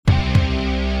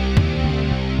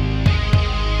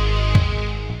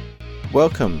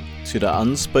Welcome to the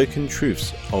unspoken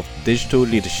truths of digital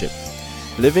leadership,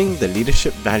 living the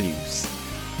leadership values.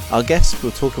 Our guests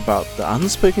will talk about the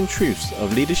unspoken truths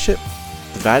of leadership,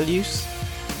 the values,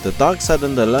 the dark side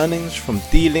and the learnings from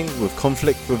dealing with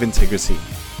conflict with integrity.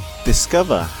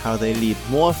 Discover how they lead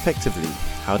more effectively,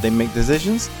 how they make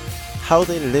decisions, how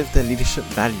they live their leadership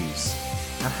values,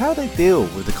 and how they deal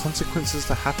with the consequences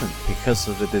that happen because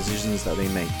of the decisions that they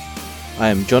make. I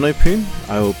am John Opoon.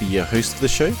 I will be your host of the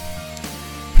show.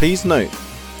 Please note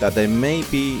that there may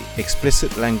be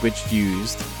explicit language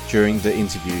used during the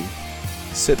interview.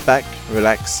 Sit back,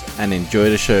 relax, and enjoy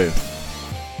the show.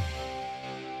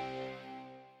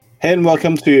 Hey, and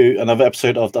welcome to another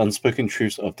episode of the Unspoken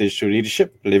Truths of Digital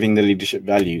Leadership, Living the Leadership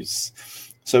Values.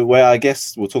 So where I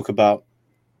guess we'll talk about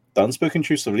the unspoken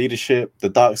truths of leadership, the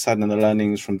dark side and the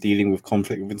learnings from dealing with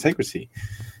conflict with integrity.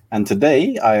 And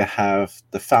today I have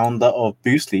the founder of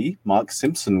Boostly, Mark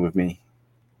Simpson, with me.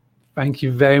 Thank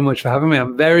you very much for having me.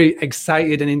 I'm very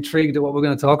excited and intrigued at what we're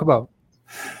going to talk about.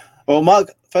 Well,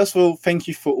 Mark, first of all, thank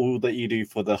you for all that you do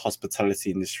for the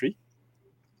hospitality industry.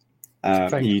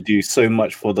 You do so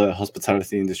much for the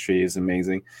hospitality industry. Is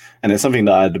amazing. And it's something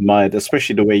that I admired,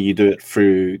 especially the way you do it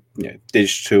through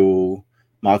digital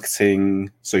marketing,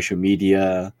 social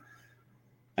media.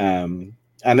 And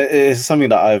it is something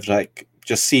that I've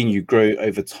just seen you grow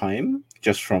over time,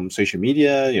 just from social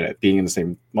media, being in the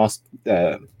same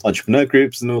entrepreneur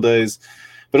groups and all those,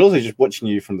 but also just watching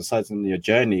you from the sides on your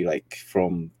journey,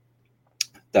 from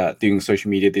that doing social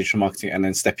media, digital marketing, and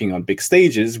then stepping on big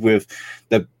stages with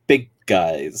the big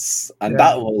guys. And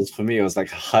that was, for me, it was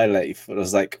like a highlight. It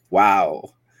was like,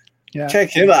 wow,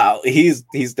 check him out. He's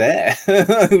there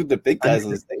with the big guys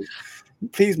on stage.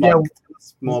 Please, Mark, tell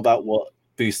us more about what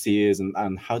Boostly is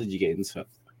and how did you get into it?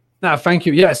 No, thank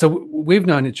you. Yeah, so we've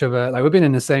known each other. We've been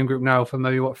in the same group now for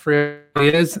maybe 3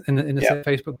 years in the same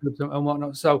Facebook groups and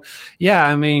whatnot. So,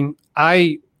 I mean,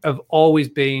 I have always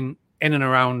been in and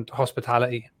around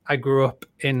hospitality. I grew up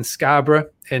in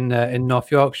Scarborough in North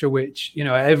Yorkshire, which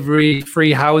every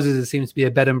 3 houses there seems to be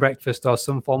a bed and breakfast or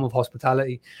some form of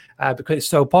hospitality because it's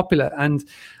so popular. And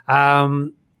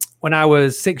when I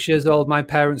was 6 years old, my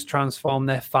parents transformed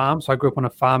their farm. So I grew up on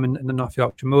a farm in the North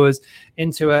Yorkshire Moors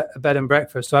into a bed and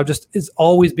breakfast. So it's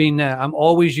always been there. I'm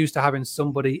always used to having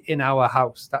somebody in our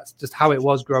house. That's just how it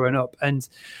was growing up. And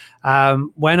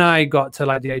when I got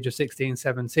to the age of 16,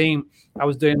 17, I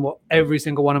was doing what every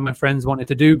single one of my friends wanted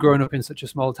to do growing up in such a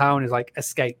small town, is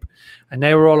escape. And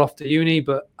they were all off to uni,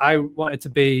 but I wanted to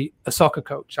be a soccer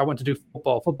coach. I wanted to do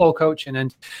football coaching,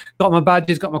 and got my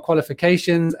badges, got my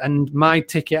qualifications, and my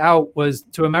ticket out was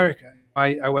to America.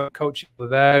 I went coaching with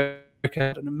America,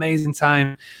 had an amazing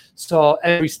time, saw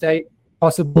every state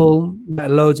possible,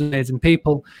 met loads of amazing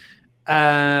people.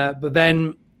 But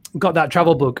then got that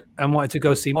travel bug and wanted to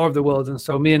go see more of the world. And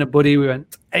so me and a buddy, we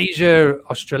went Asia,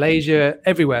 Australasia,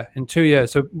 everywhere in 2 years.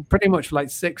 So pretty much for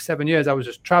 6-7 years, I was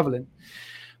just traveling.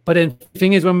 But then the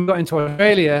thing is, when we got into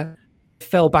Australia, I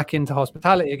fell back into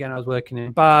hospitality again. I was working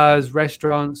in bars,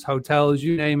 restaurants, hotels,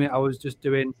 you name it. I was just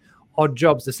doing odd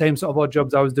jobs, the same sort of odd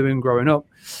jobs I was doing growing up.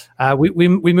 We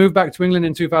moved back to England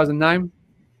in 2009.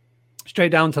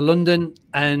 Straight down to London,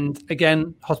 and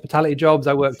again, hospitality jobs.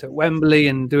 I worked at Wembley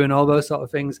and doing all those sort of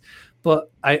things.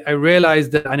 But I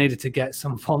realized that I needed to get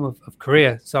some form of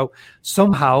career. So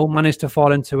somehow managed to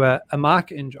fall into a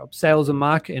marketing job, sales and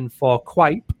marketing for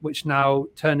Quaip, which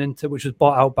was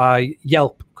bought out by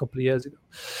Yelp a couple of years ago.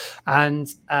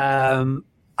 And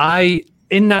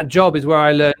in that job is where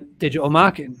I learned digital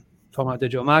marketing. Talking about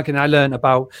digital marketing, I learned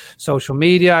about social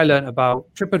media. I learned about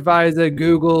TripAdvisor,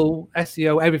 Google,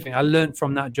 SEO, everything. I learned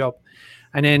from that job.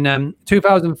 And in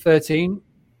 2013,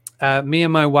 me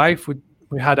and my wife,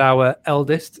 we had our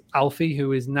eldest, Alfie,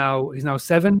 who is now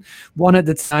 7, 1 at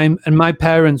the time. And my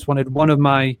parents wanted one of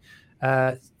my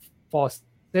 4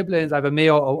 siblings, either me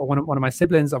or one of my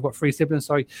siblings. I've got 3 siblings,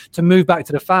 to move back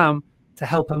to the farm to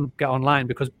help them get online,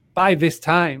 because by this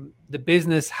time the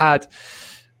business had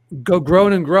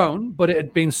grown and grown, but it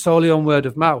had been solely on word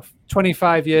of mouth.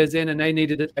 25 years in, and they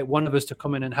needed one of us to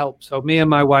come in and help. So me and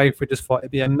my wife, we just thought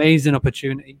it'd be an amazing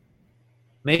opportunity.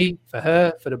 Me, for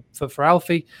her, for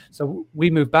Alfie. So we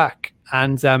moved back,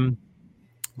 and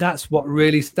that's what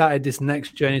really started this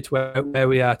next journey to where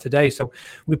we are today. So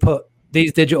we put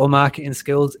these digital marketing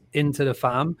skills into the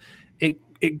farm.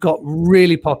 It got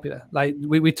really popular.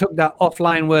 We took that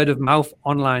offline word of mouth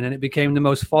online, and it became the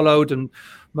most followed and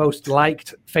most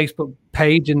liked Facebook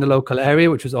page in the local area,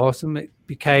 which was awesome. It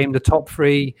became the top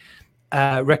 3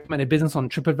 recommended business on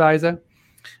TripAdvisor.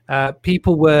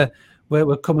 People were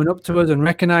were coming up to us and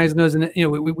recognizing us. And, you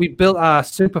know, we built our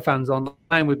superfans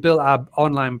online. We built our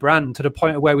online brand to the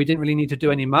point of where we didn't really need to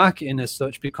do any marketing as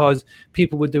such, because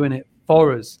people were doing it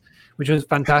for us, which was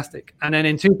fantastic. And then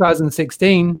in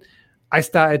 2016, I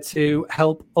started to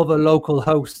help other local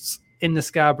hosts in the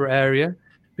Scarborough area,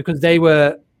 because they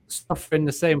were suffering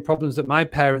the same problems that my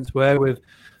parents were with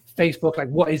Facebook. Like,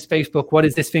 what is Facebook? What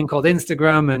is this thing called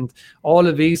Instagram? And all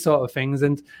of these sort of things.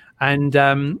 And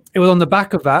it was on the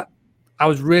back of that, I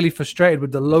was really frustrated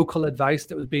with the local advice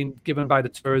that was being given by the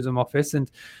tourism office. And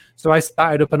so I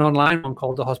started up an online one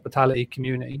called the Hospitality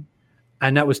Community.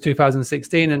 And that was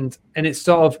 2016. And it's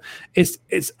sort of, it's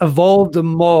evolved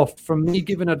and morphed from me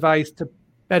giving advice to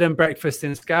bed and breakfast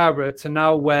in Scarborough to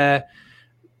now where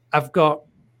I've got,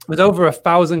 with over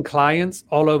 1,000 clients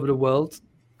all over the world.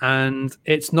 And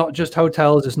it's not just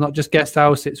hotels, it's not just guest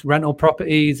house, it's rental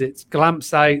properties, it's glamp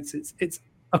sites, it's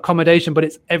accommodation, but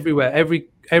it's everywhere. Every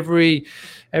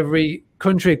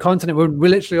country, continent, we're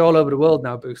literally all over the world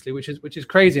now, Boostly, which is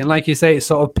crazy. And like you say, it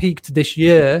sort of peaked this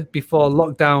year before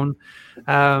lockdown.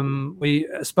 We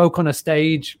spoke on a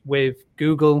stage with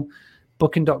Google,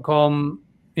 Booking.com,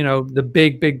 you know, the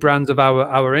big brands of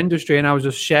our industry, and I was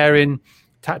just sharing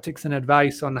tactics and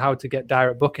advice on how to get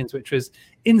direct bookings, which was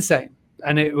insane.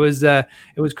 And it was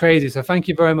crazy. So thank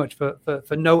you very much for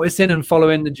noticing and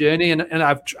following the journey. And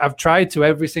I've tried to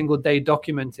every single day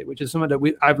document it, which is something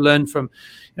that I've learned from,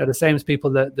 you know, the same people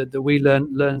that we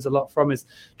learns a lot from, is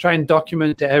try and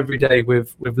document it every day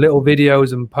with little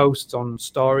videos and posts on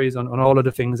stories on all of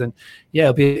the things. And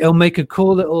yeah, it'll make a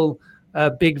cool little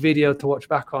big video to watch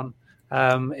back on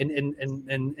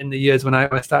in the years when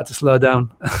I start to slow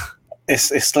down.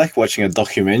 It's like watching a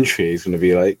documentary. It's going to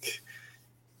be like.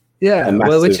 Yeah,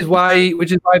 well, which is why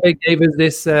they gave us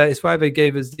this. It's why they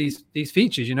gave us these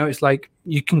features. You know, it's like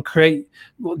you can create.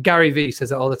 Well, Gary Vee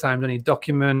says it all the time, don't he?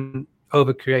 Document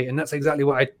over create, and that's exactly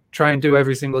what I try and do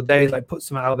every single day. Like, put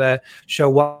something out there,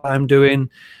 show what I'm doing,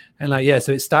 and like, yeah.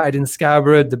 So it started in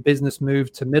Scarborough. The business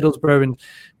moved to Middlesbrough, and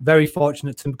very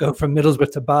fortunate to go from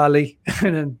Middlesbrough to Bali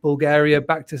and then Bulgaria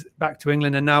back to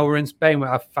England, and now we're in Spain where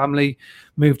our family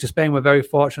moved to Spain. We're very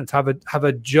fortunate to have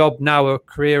a job now, a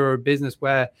career or a business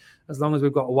where, as long as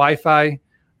we've got Wi-Fi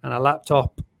and a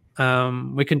laptop,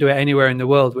 we can do it anywhere in the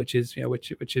world, which is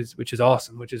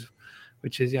awesome. Which is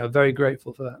very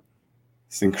grateful for that.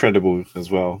 It's incredible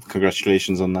as well.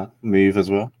 Congratulations on that move as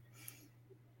well.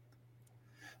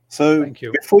 So thank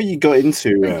you. Before you got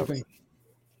into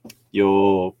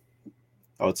your,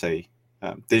 I would say,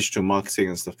 digital marketing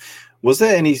and stuff, was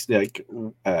there any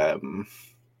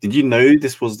did you know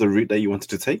this was the route that you wanted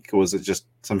to take, or was it just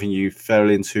something you fell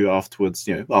into afterwards,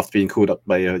 you know, after being called up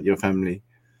by your family?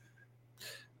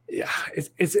 Yeah,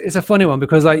 it's a funny one,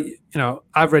 because, like, you know,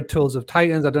 I've read Tools of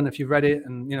Titans. I don't know if you've read it,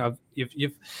 and you know, you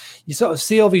sort of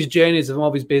see all these journeys of all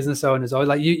these business owners. Or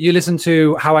like you listen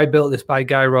to How I Built This by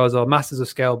Guy Raz, or Masters of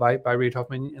Scale by Reid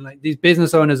Hoffman, and like these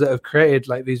business owners that have created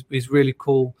like these really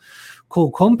cool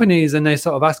companies, and they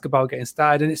sort of ask about getting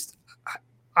started. And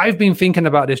I've been thinking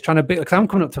about this, trying to build, because I'm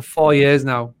coming up to 4 years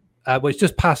now, it's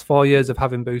just past 4 years of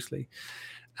having Boostly.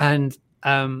 And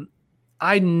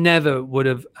I never would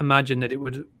have imagined that it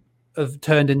would have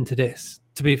turned into this,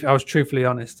 I was truthfully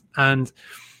honest. And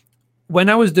when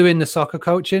I was doing the soccer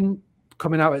coaching,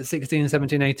 coming out at 16,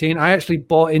 17, 18, I actually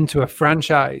bought into a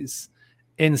franchise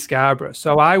in Scarborough.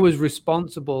 So I was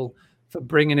responsible for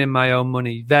bringing in my own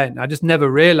money then. I just never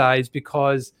realized,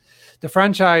 because the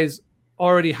franchise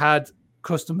already had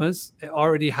customers, it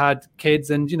already had kids,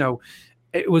 and you know,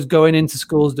 it was going into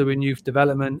schools doing youth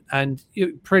development, and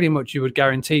you would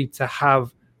guarantee to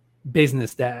have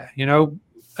business there, you know,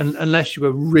 unless you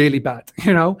were really bad,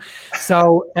 you know.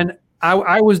 So, and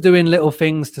I was doing little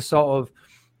things to sort of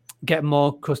get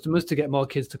more customers, to get more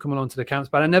kids to come along to the camps,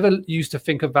 but I never used to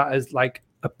think of that as like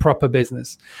a proper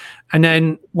business. And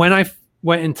then when I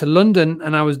went into London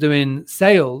and I was doing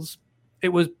sales, it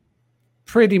was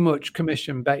pretty much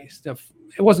commission based.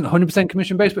 It wasn't 100%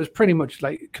 commission based, but it's pretty much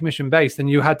like commission based. And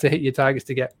you had to hit your targets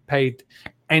to get paid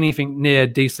anything near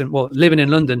decent, well, living in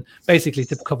London, basically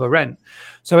to cover rent.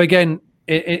 So again,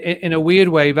 in a weird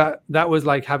way, that was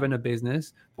like having a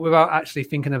business without actually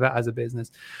thinking of it as a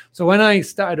business. So when I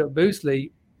started up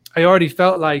Boostly, I already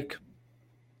felt like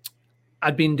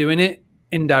I'd been doing it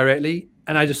indirectly,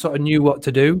 and I just sort of knew what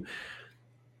to do.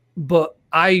 But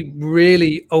I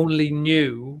really only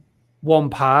knew one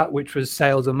part, which was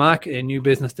sales and marketing, new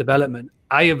business development.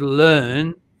 I have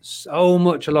learned so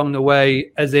much along the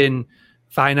way, as in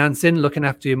financing, looking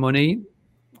after your money,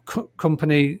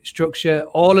 company structure,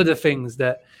 all of the things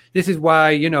that, this is why,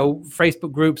 you know,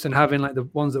 Facebook groups and having like the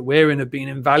ones that we're in have been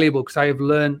invaluable, because I have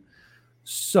learned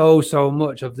so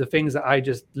much of the things that I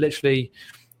just literally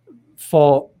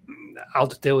thought I'll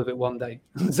just deal with it one day.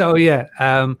 So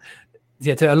to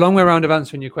a long way around of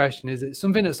answering your question, is it's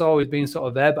something that's always been sort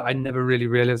of there, but I never really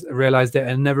realized it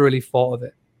and never really thought of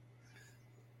it.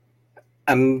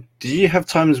 And do you have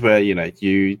times where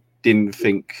you didn't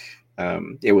think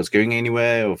it was going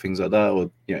anywhere or things like that,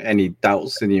 or any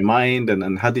doubts in your mind,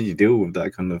 and how did you deal with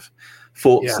that kind of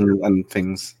thoughts and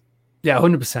things?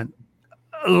 100%.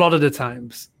 A lot of the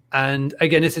times. And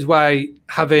again, this is why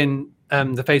having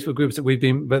the Facebook groups that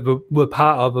we're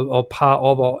part of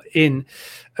or in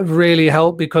really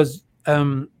helped, because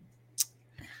there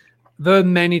are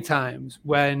many times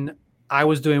when I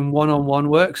was doing one-on-one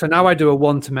work. So now I do a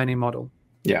one-to-many model.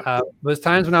 There's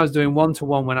times when I was doing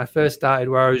one-to-one when I first started,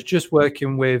 where I was just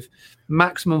working with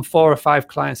maximum 4 or 5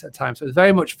 clients at a time. So it was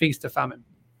very much feast or famine.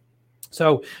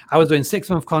 So I was doing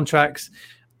 6-month contracts.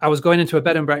 I was going into a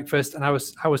bed and breakfast, and I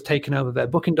was taking over their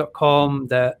Booking.com,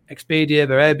 their Expedia,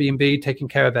 their Airbnb, taking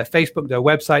care of their Facebook, their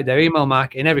website, their email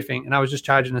marketing, everything. And I was just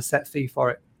charging a set fee for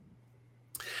it.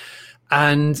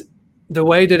 And the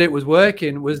way that it was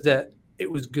working was that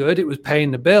it was good. It was paying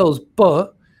the bills,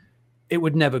 but it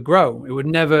would never grow. It would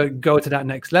never go to that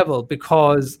next level,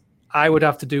 because I would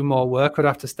have to do more work. I'd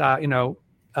have to start,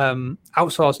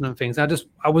 outsourcing and things.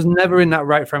 I was never in that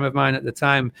right frame of mind at the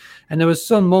time. And there was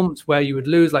some months where you would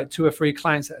lose like 2 or 3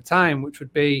 clients at a time, which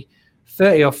would be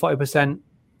 30 or 40%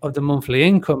 of the monthly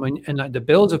income. And like the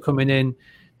bills are coming in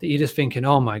that you're just thinking,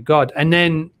 oh my God. And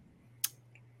then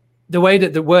the way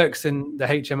that it works in the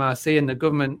HMRC and the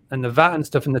government and the VAT and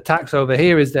stuff and the tax over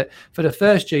here is that for the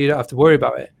first year, you don't have to worry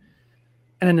about it.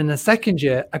 And then in the second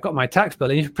year, I got my tax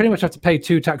bill, and you pretty much have to pay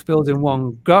 2 tax bills in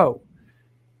one go.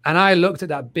 And I looked at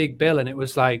that big bill, and it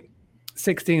was like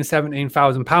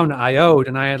 £17,000 that I owed,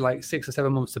 and I had like 6 or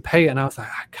 7 months to pay it. And I was like,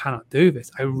 I cannot do this.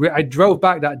 I drove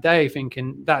back that day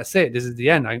thinking, that's it. This is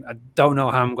the end. I don't know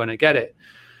how I'm going to get it.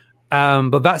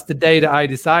 But that's the day that I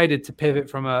decided to pivot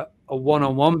from a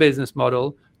one-on-one business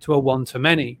model to a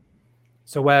one-to-many.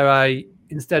 So where I,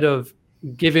 instead of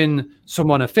giving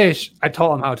someone a fish, I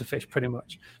taught them how to fish pretty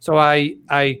much. So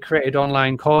I created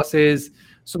online courses,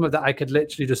 some of that I could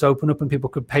literally just open up and people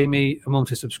could pay me a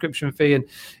monthly subscription fee. And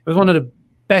it was one of the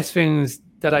best things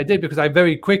that I did, because I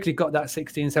very quickly got that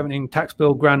 17 tax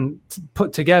bill grand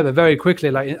put together very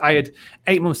quickly. Like I had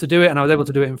 8 months to do it, and I was able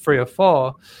to do it in 3 or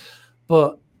 4.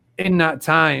 But in that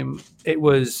time, it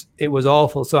was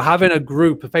awful. So having a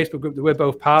group, a Facebook group that we're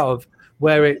both part of,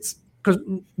 where it's, because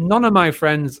none of my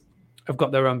friends have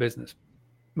got their own business.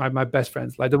 My best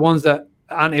friends, like the ones that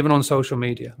aren't even on social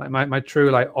media, like my true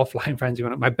like offline friends,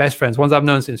 even my best friends, ones I've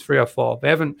known since 3 or 4, they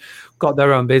haven't got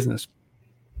their own business.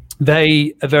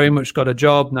 They have very much got a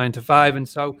job 9 to 5, and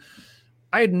so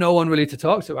I had no one really to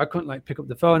talk to. I couldn't like pick up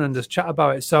the phone and just chat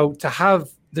about it. So to have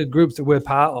the groups that we're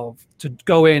part of, to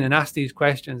go in and ask these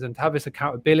questions and to have this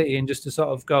accountability, and just to sort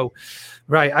of go,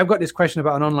 right, I've got this question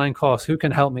about an online course, who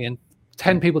can help me? And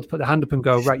 10 people to put their hand up and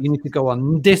go, right, you need to go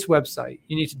on this website,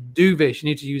 you need to do this, you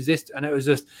need to use this. And it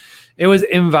was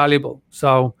invaluable.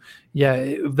 So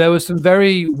yeah, there was some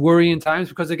very worrying times,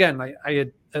 because again, like I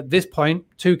had at this point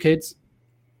 2 kids,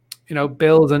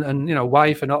 bills and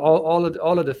wife and all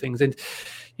of the things. And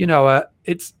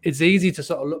it's easy to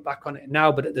sort of look back on it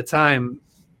now, but at the time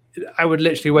I would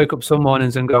literally wake up some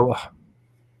mornings and go, oh,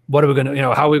 what are we going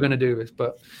to, how are we going to do this?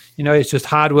 But it's just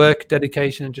hard work,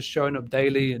 dedication, and just showing up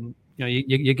daily, and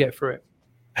you get through it.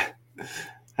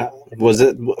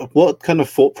 What kind of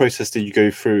thought process did you go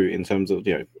through in terms of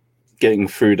getting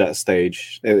through that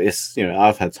stage? It's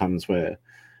I've had times where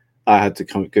I had to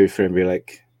go through and be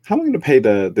like, how am I going to pay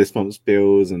this month's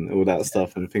bills and all that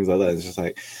stuff and things like that? It's just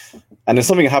like, and then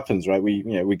something happens, right?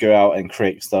 We go out and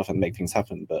create stuff and make things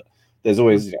happen, but there's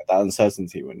always that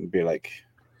uncertainty when you'd be like,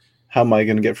 how am I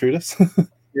going to get through this?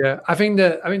 Yeah, I think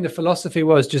the philosophy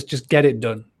was just get it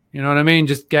done. You know what I mean?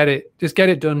 Just get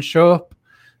it done. Show up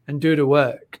and do the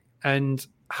work, and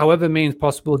however means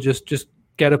possible, just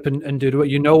get up and do the work.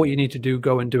 You know what you need to do,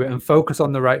 go and do it, and focus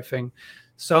on the right thing.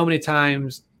 So many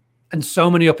times, and so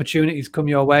many opportunities come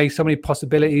your way, so many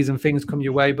possibilities and things come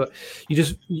your way, but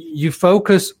you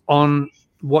focus on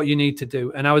what you need to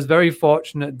do. And I was very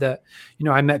fortunate that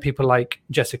I met people like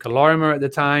Jessica Lorimer at the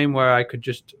time, where I could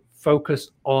just focus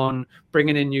on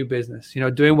bringing in new business,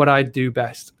 doing what I do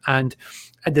best. And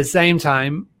at the same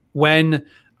time, when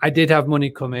I did have money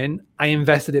come in, I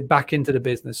invested it back into the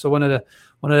business. So one of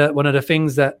the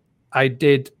things that I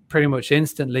did pretty much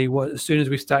instantly was, as soon as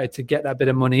we started to get that bit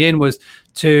of money in, was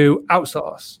to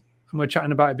outsource. And we're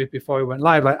chatting about it a bit before we went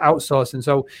live, like outsourcing.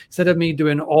 So instead of me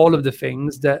doing all of the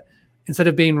things, that instead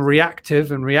of being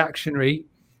reactive and reactionary,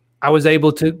 I was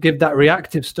able to give that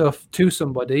reactive stuff to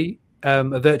somebody,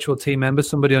 a virtual team member,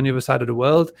 somebody on the other side of the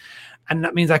world. And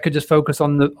that means I could just focus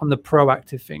on the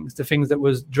proactive things, the things that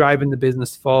was driving the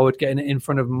business forward, getting it in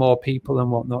front of more people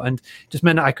and whatnot. And just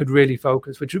meant that I could really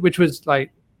focus, which was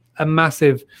like a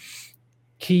massive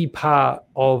key part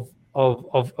of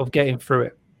getting through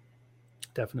it.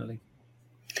 Definitely.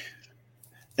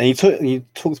 And you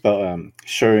talked about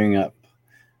showing up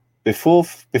before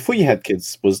you had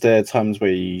kids. Was there times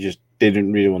where you just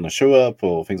didn't really want to show up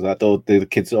or things like that? Or did the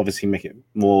kids obviously make it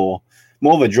more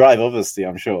of a drive? Obviously,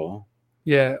 I'm sure.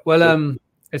 Yeah. Well,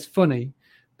 it's funny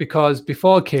because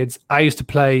before kids, I used to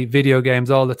play video games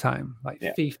all the time, like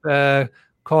FIFA,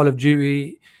 Call of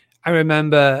Duty. I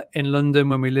remember in London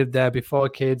when we lived there before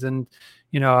kids, and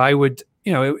I would.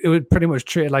 It would pretty much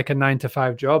treat it like a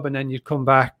 9-to-5 job, and then you'd come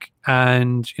back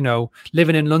and,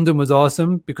 living in London was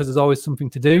awesome because there's always something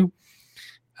to do,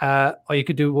 or you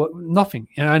could do nothing.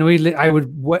 And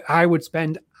I would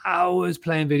spend hours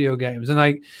playing video games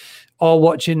or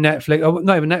watching Netflix, or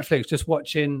not even Netflix, just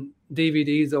watching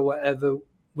DVDs or whatever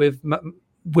with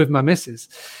my missus.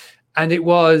 And it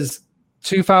was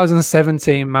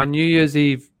 2017, my New Year's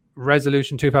Eve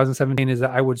resolution 2017 is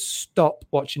that I would stop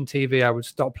watching TV. I would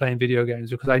stop playing video games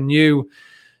because I knew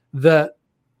that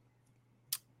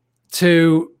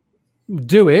to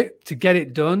do it, to get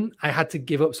it done, I had to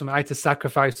give up something. I had to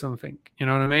sacrifice something. You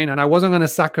know what I mean? And I wasn't going to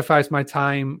sacrifice my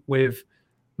time with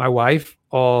my wife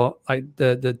or like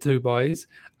the two boys.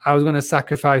 I was going to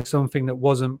sacrifice something that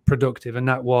wasn't productive, and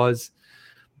that was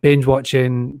binge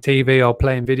watching TV or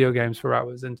playing video games for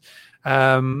hours. And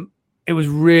it was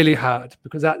really hard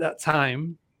because at that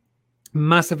time,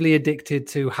 massively addicted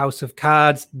to House of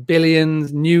Cards,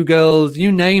 Billions, New Girls,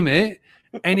 you name it.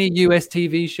 Any US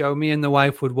TV show, me and the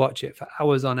wife would watch it for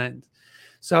hours on end.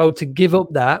 So to give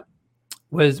up that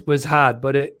was hard,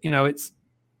 but it's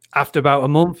after about a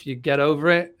month, you get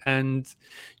over it, and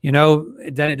then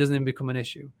it doesn't even become an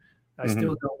issue. I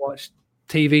still don't watch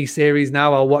TV series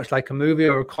now. I'll watch like a movie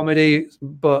or a comedy,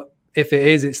 but if it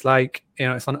is, it's like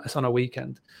it's on a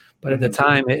weekend. But at the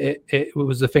time, it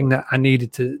was the thing that I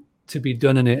needed to be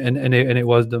done in it, and it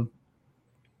was done.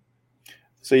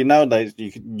 So nowadays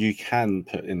you can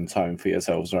put in time for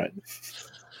yourselves, right?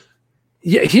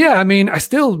 Yeah. I mean, I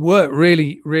still work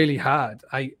really, really hard.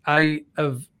 I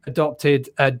have adopted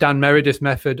a Dan Meredith's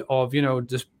method of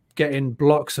just getting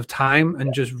blocks of time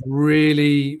and just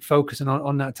really focusing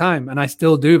on that time, and I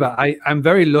still do that. I'm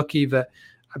very lucky that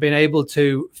I've been able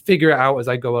to figure it out as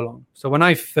I go along. So when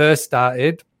I first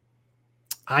started,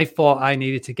 I thought I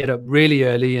needed to get up really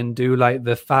early and do like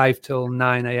the 5 till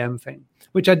 9 a.m. thing,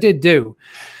 which I did do.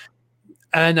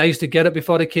 And I used to get up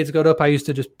before the kids got up. I used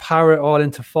to just power it all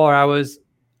into 4 hours.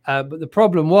 But the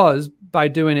problem was by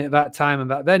doing it that time and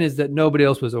back then is that nobody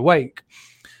else was awake.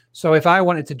 So if I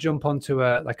wanted to jump onto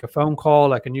a phone call,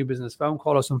 like a new business phone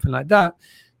call or something like that,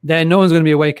 then no one's going to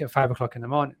be awake at 5 o'clock in the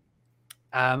morning.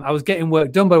 I was getting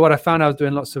work done, but what I found, I was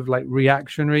doing lots of like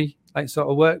reactionary like sort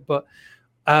of work. But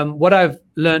what I've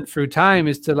learned through time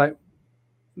is to like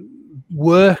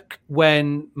work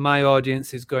when my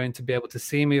audience is going to be able to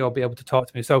see me or be able to talk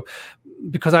to me. So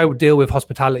because I would deal with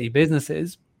hospitality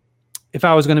businesses, if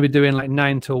I was going to be doing like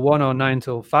 9 till 1 or 9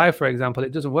 till 5, for example,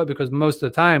 it doesn't work because most of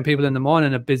the time people in the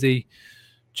morning are busy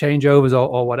changeovers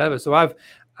or whatever. So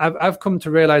I've come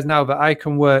to realize now that I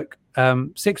can work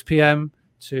 6 p.m.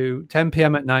 to 10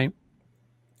 p.m. at night.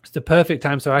 It's the perfect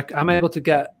time. So I'm able to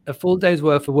get a full day's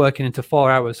worth of working into 4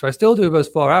 hours. So I still do those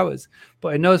 4 hours,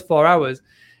 but in those 4 hours,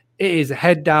 it is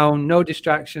head down, no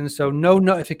distractions. So no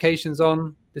notifications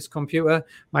on this computer.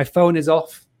 My phone is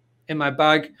off in my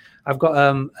bag. I've got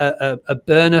a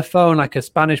burner phone, like a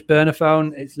Spanish burner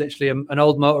phone. It's literally an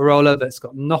old Motorola that's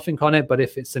got nothing on it. But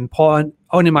if it's important,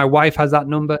 only my wife has that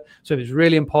number. So if it's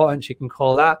really important, she can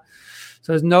call that.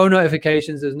 So there's no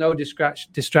notifications, there's no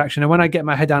distraction. And when I get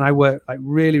my head down, I work like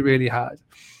really, really hard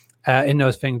in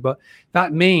those things. But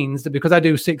that means that because I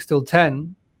do 6 till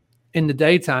 10 in the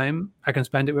daytime, I can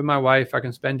spend it with my wife. I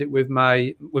can spend it with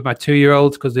my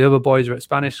 2-year-olds because the other boys are at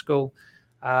Spanish school.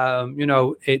 I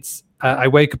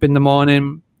wake up in the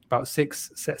morning about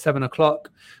 6, 7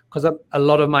 o'clock because a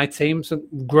lot of my team, so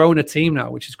I've grown a team now,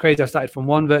 which is crazy. I started from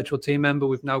one virtual team member.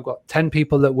 We've now got 10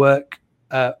 people that work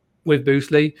with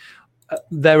Boostly.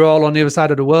 They're all on the other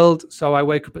side of the world. So I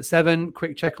wake up at 7,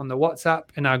 quick check on the WhatsApp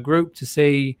in our group to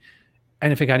see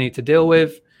anything I need to deal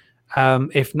with.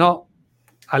 If not,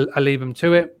 I leave them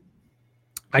to it.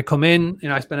 I come in,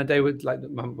 I spend a day with like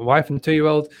my wife and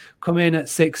 2-year-old, come in at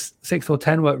 6 or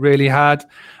 10, work really hard.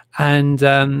 And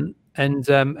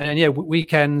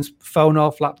weekends, phone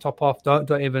off, laptop off,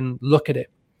 don't even look at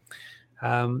it.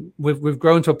 We've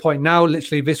grown to a point now,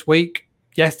 literally this week,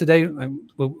 yesterday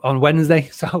on Wednesday.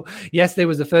 So yesterday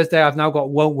was the first day I've now got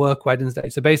won't work Wednesday.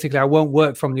 So basically I won't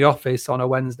work from the office on a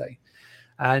Wednesday.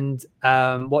 And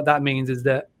what that means is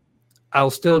that I'll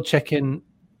still check in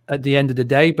at the end of the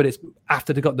day, but it's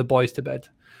after they got the boys to bed.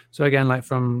 So again, like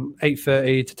from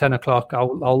 8:30 to 10 o'clock,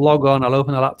 I'll log on, I'll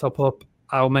open the laptop up,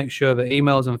 I'll make sure that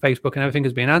emails and Facebook and everything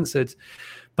has been answered.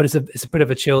 But it's a bit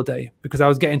of a chill day because I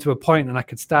was getting to a point and I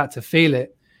could start to feel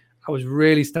it. I was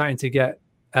really starting to get,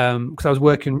 because I was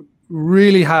working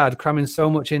really hard, cramming so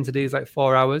much into these like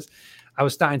 4 hours. I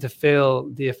was starting to feel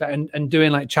the effect and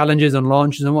doing like challenges and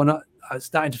launches and whatnot. I was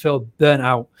starting to feel burnt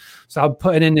out. So I'm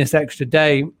putting in this extra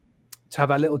day to have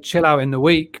that little chill out in the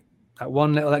week, that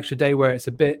one little extra day where it's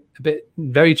a bit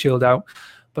very chilled out.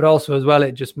 But also as well,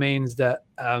 it just means that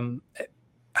it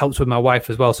helps with my wife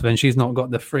as well. So then she's not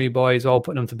got the 3 boys, all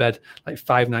putting them to bed like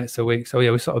 5 nights a week. So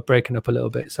yeah, we're sort of breaking up a little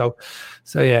bit. So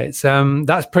yeah, it's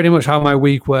that's pretty much how my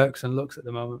week works and looks at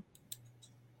the moment.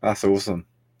 That's awesome.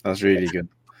 That's really good.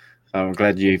 I'm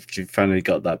glad you've finally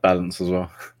got that balance as well.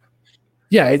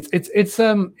 Yeah,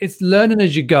 it's learning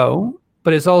as you go,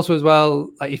 but it's also as well,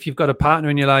 like if you've got a partner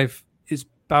in your life, it's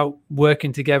about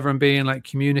working together and being like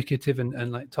communicative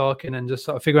and like talking and just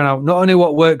sort of figuring out not only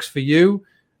what works for you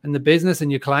and the business and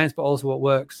your clients, but also what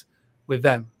works with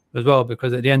them as well.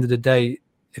 Because at the end of the day,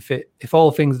 if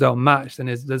all things don't match, then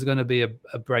there's going to be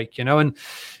a break, you know. And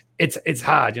it's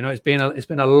hard, you know. It's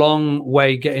been a long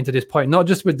way getting to this point, not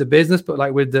just with the business, but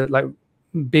like with the like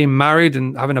being married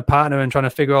and having a partner and trying to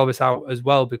figure all this out as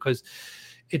well, because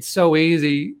it's so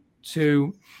easy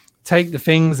to take the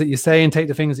things that you say and take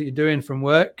the things that you're doing from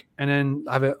work and then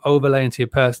have it overlay into your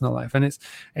personal life. And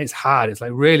it's hard. It's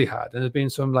like really hard. And there's been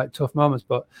some like tough moments,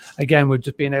 but again, we've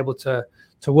just been able to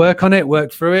work on it,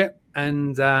 work through it.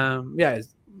 And yeah,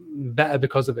 it's better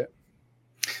because of it.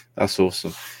 That's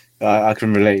awesome. I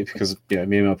can relate because, you know,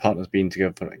 me and my partner's been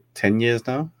together for like 10 years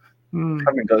now.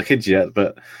 Haven't got kids yet,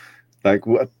 but like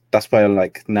that's why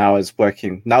like now it's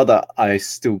working. Now that I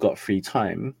still got free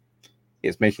time,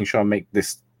 it's making sure I make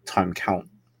this time count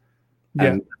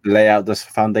and lay out the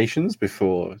foundations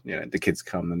before, you know, the kids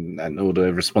come and all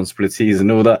the responsibilities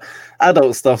and all that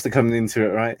adult stuff that comes into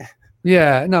it, right?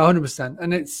 Yeah, no, 100%.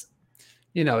 And it's,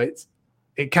 you know, it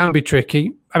can be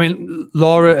tricky. I mean,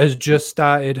 Laura has just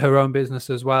started her own business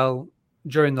as well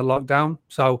during the lockdown.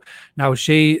 So now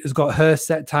she has got her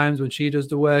set times when she does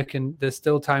the work, and there's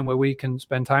still time where we can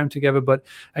spend time together. But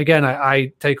again,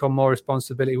 I take on more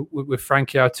responsibility with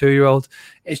Frankie, our 2-year-old.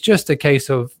 It's just a case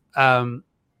of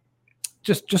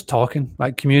just talking,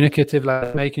 like communicative,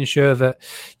 like making sure that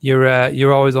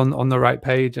you're always on the right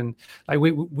page. And like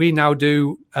we now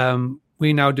do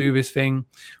this thing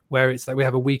where it's like we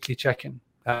have a weekly check-in.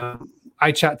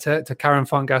 I chat to Karen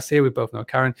Font Garcia. We both know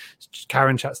Karen.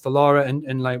 Karen chats to Laura,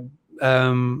 and like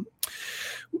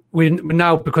we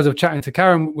now, because of chatting to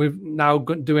Karen, we've now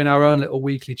doing our own little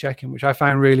weekly check-in, which I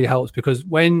find really helps, because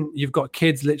when you've got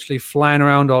kids literally flying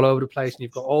around all over the place and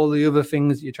you've got all the other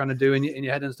things that you're trying to do in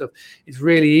your head and stuff, it's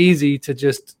really easy to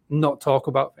just not talk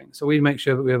about things. So we make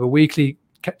sure that we have a weekly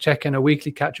check-in, a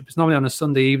weekly catch-up. It's normally on a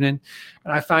Sunday evening,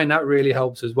 and I find that really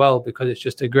helps as well, because it's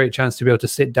just a great chance to be able to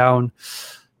sit down,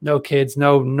 no kids,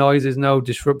 no noises, no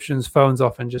disruptions, phones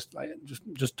off, and just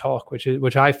talk,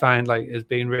 which I find like has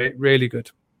been really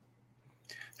good.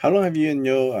 How long have you and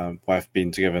your wife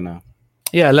been together now?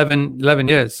 Yeah, 11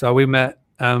 years. So we met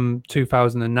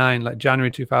 2009, like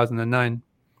January 2009.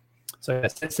 So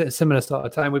it's a similar sort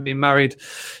of time. We've been married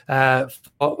 5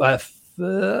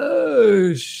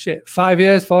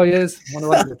 years, 4 years.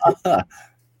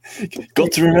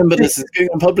 Got to remember this is going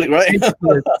on public, right?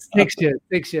 6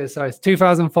 years. Sorry, it's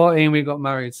 2014 we got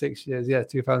married. 6 years. Yeah,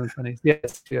 2020. Yeah,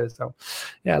 6 years. So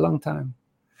yeah, a long time.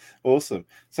 Awesome.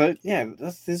 So yeah,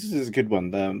 this is a good one.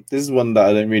 This is one that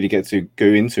I don't really get to go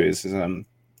into. Is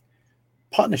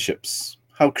partnerships.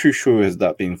 How crucial has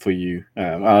that been for you?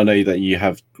 I know that you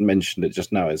have mentioned it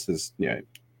just now. Is you know,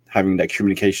 having that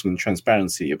communication and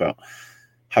transparency about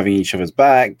having each other's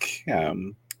back,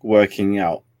 working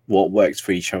out what works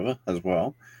for each other as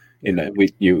well. You know,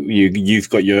 you've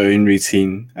got your own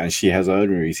routine and she has her own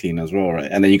routine as well, right?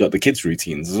 And then you got the kids'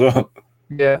 routines as well.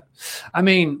 Yeah, I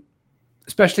mean,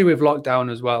 especially with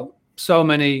lockdown as well, so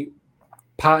many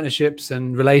partnerships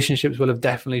and relationships will have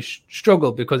definitely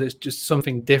struggled because it's just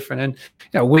something different. And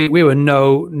you know, we were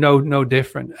no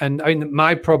different. And I mean,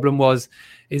 my problem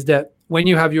is that when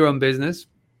you have your own business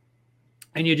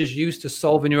and you're just used to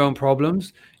solving your own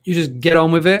problems, you just get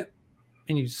on with it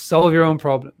and you solve your own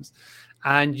problems,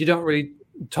 and you don't really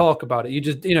talk about it. You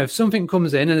just, you know, if something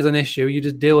comes in and there's an issue, you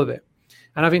just deal with it.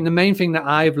 And I think the main thing that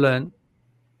I've learned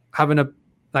having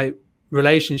a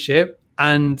relationship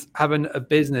and having a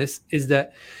business is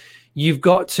that you've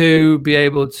got to be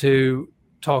able to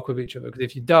talk with each other, because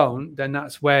if you don't, then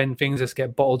that's when things just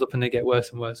get bottled up and they get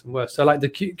worse and worse and worse. So like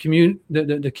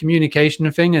the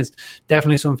communication thing is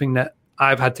definitely something that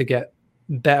I've had to get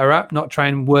better at, not try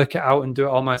and work it out and do it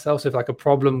all myself. So if like a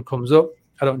problem comes up,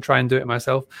 I don't try and do it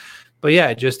myself. But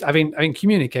yeah, just I mean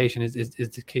communication is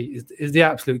the key, is the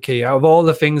absolute key. Out of all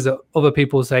the things that other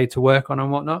people say to work on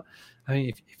and whatnot, I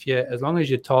mean, if you're, as long as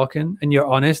you're talking and you're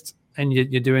honest and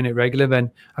you're doing it regular, then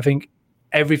I think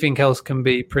everything else can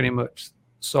be pretty much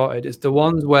sorted. It's the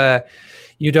ones where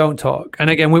you don't talk. And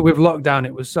again, with lockdown,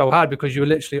 it was so hard because you were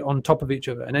literally on top of each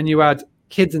other. And then you add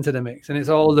kids into the mix, and it's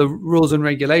all the rules and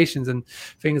regulations and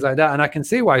things like that. And I can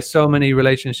see why so many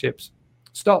relationships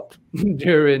stopped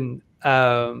during,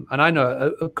 and I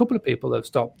know a couple of people have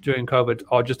stopped during COVID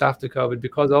or just after COVID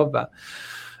because of that.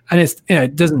 And it's,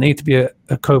 it doesn't need to be a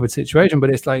COVID situation, but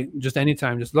it's like just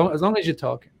anytime, as long as you're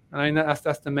talking. I mean,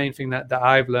 that's the main thing that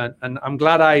I've learned. And I'm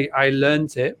glad I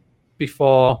learned it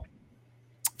before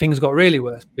things got really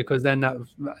worse, because then that,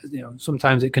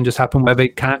 sometimes it can just happen where they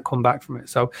can't come back from it.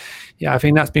 So yeah, I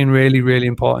think that's been really, really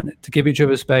important, to give each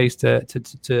other space to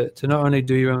not only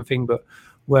do your own thing, but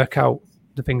work out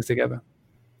the things together.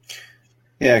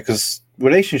 Yeah, because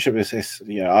relationship is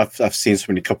I've seen so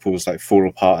many couples like fall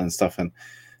apart and stuff, and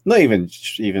not even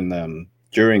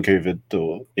during COVID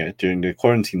or during the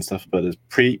quarantine stuff, but it's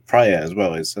prior as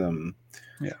well. It's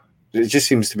it just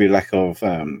seems to be lack of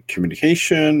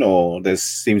communication, or there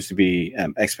seems to be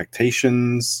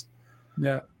expectations.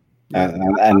 Yeah.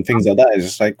 And things like that. It's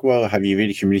just like, well, have you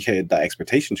really communicated that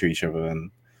expectation to each other? And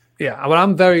yeah, well,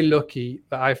 I'm very lucky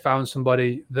that I found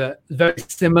somebody that is very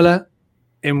similar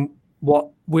in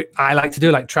what I like to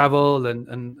do, like travel and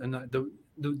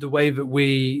the way that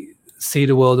we see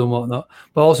the world and whatnot.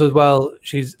 But also as well,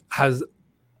 has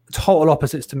total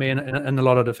opposites to me in a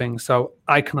lot of the things. So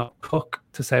I cannot cook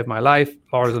to save my life.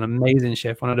 Laura's an amazing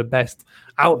chef, one of the best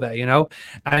out there,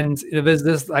 and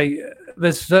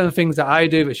there's certain things that I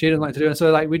do that she doesn't like to do, and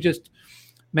so like we just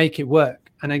make it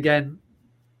work. And again,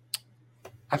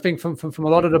 I think from a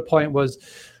lot of the point was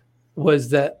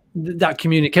that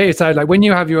communicative side. Like when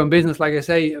you have your own business, like I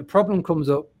say, a problem comes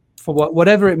up for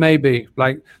whatever it may be,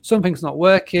 like something's not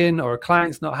working or a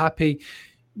client's not happy,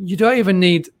 you don't even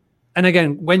need. And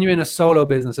again, when you're in a solo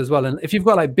business as well, and if you've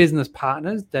got like business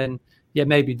partners, then yeah,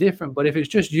 maybe different. But if it's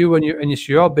just you and it's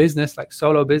your business, like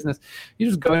solo business, you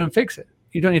just go in and fix it.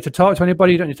 You don't need to talk to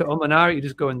anybody. You don't need to and ahh. You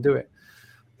just go and do it.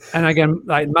 And again,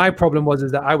 like my problem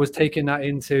is that I was taking that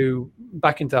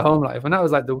back into home life, and that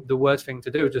was like the worst thing to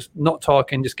do, just not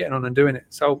talking, just getting on and doing it.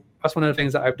 So that's one of the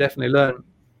things that I've definitely learned,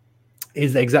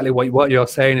 is exactly what you're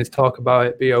saying, is talk about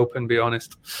it, be open, be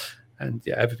honest, and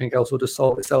yeah, everything else will just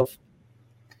solve itself.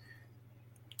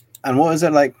 And what is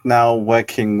it like now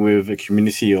working with a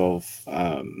community of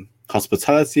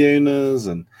hospitality owners,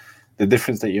 and the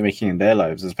difference that you're making in their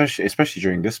lives, especially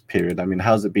during this period? I mean,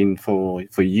 how's it been for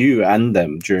you and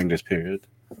them during this period?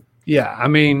 Yeah, I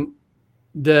mean,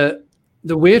 the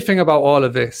weird thing about all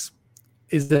of this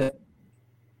is that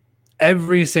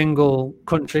every single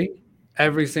country,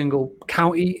 every single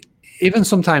county, even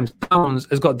sometimes towns,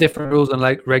 has got different rules and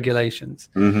like regulations.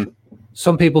 Mm-hmm.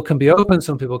 Some people can be open,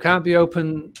 some people can't be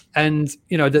open. And,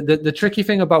 the tricky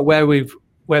thing about where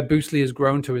Boostly has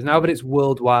grown to is now that it's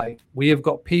worldwide, we have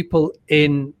got people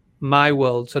in my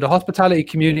world. So the hospitality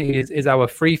community is our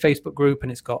free Facebook group,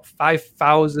 and it's got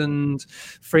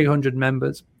 5,300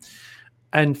 members.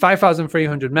 And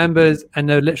 5,300 members, and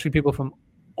they're literally people from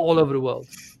all over the world.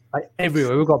 Like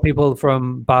everywhere. We've got people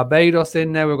from Barbados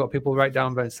in there. We've got people right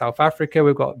down in South Africa.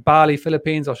 We've got Bali,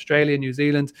 Philippines, Australia, New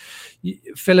Zealand,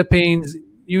 Philippines,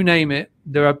 you name it.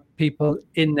 There are people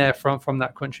in there from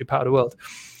that country, part of the world.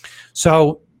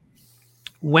 So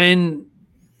when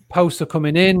posts are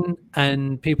coming in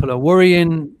and people are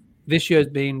worrying, this year has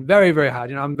been very, very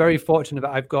hard. I'm very fortunate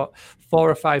that I've got 4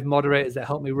 or 5 moderators that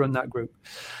help me run that group.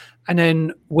 And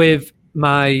then with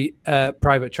my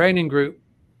private training group,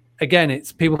 again,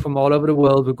 it's people from all over the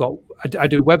world. I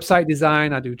do website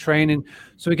design, I do training.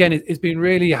 So again, it's been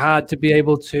really hard to be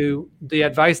able to, the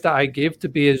advice that I give, to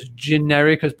be as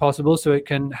generic as possible so it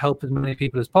can help as many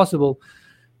people as possible.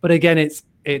 But again, it's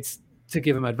to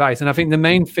give them advice. And I think the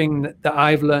main thing that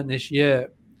I've learned this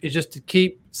year is just to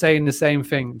keep saying the same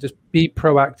thing. Just be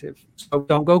proactive. So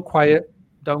don't go quiet,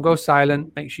 don't go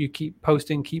silent. Make sure you keep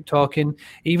posting, keep talking,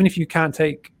 even if you can't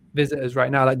take visitors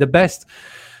right now. Like the best,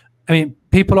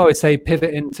 people always say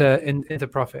pivot into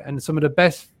profit. And some of the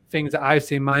best things that I've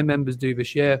seen my members do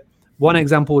this year, one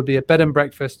example would be a bed and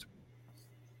breakfast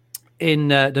in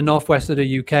the northwest of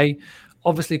the UK.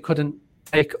 obviously couldn't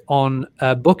take on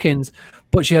bookings,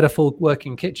 but she had a full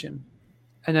working kitchen.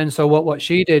 And then so what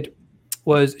she did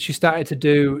was she started to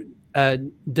do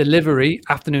delivery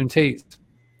afternoon teas,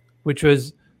 which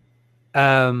was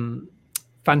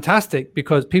fantastic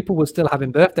because people were still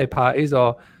having birthday parties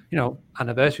or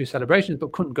anniversary celebrations,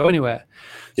 but couldn't go anywhere.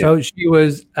 Yeah. So she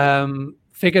was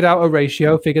figured out a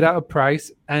ratio, figured out a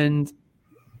price, and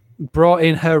brought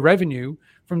in her revenue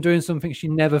from doing something she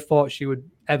never thought she would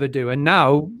ever do. And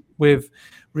now with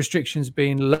restrictions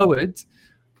being lowered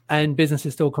and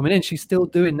businesses still coming in, she's still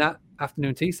doing that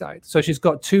afternoon tea side. So she's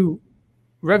got 2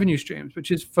 revenue streams,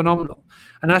 which is phenomenal.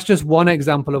 And that's just one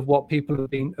example of what people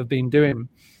have been doing.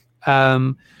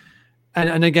 And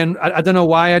again, I don't know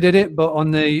why I did it, but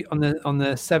on the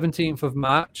 17th of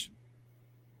March,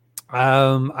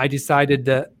 I decided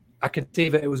that I could see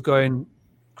that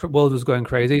world was going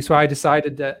crazy. So I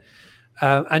decided that,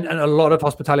 and a lot of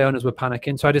hospitality owners were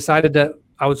panicking. So I decided that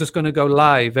I was just going to go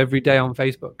live every day on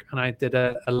Facebook, and I did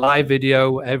a live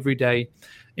video every day,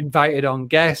 invited on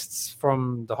guests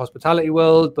from the hospitality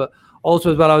world, but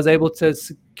also as well, I was able to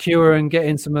secure and get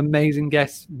in some amazing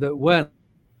guests that weren't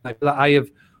like that I have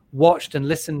watched and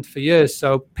listened for years.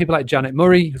 So people like Janet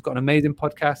Murray, who's got an amazing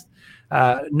podcast,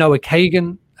 Noah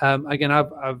Kagan. Again,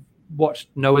 I've watched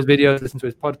Noah's videos, listened to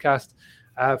his podcast.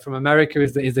 From America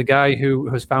is the guy who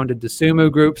has founded the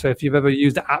Sumo Group. So if you've ever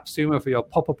used the app Sumo for your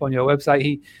pop-up on your website,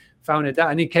 he founded that,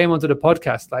 and he came onto the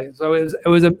podcast. So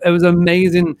it was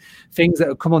amazing things that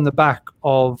have come on the back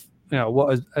of what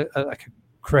was like a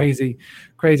crazy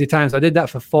time. So I did that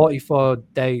for 44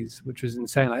 days, which was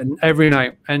insane. Like every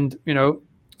night, and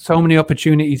so many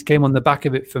opportunities came on the back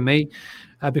of it for me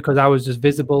because I was just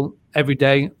visible every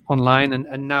day online,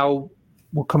 and now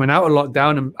we're coming out of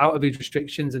lockdown and out of these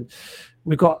restrictions, and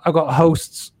I've got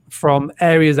hosts from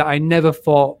areas that I never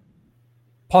thought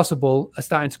possible are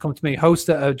starting to come to me. Hosts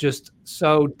that are just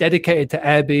so dedicated to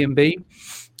Airbnb,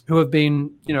 who have been,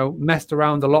 messed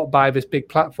around a lot by this big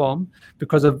platform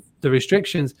because of the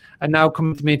restrictions, and now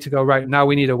coming to me to go, right, now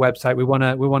we need a website. We want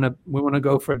to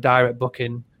go for a direct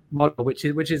booking model, which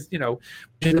is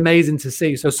amazing to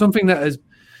see. So something that has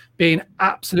been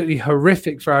absolutely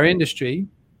horrific for our industry,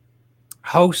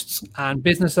 hosts and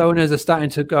business owners are starting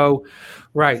to go,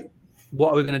 right,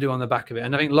 what are we going to do on the back of it?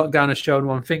 And I think lockdown has shown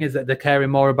one thing is that they're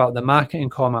caring more about the marketing,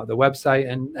 calling out the website,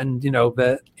 and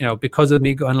because of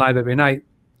me going live every night,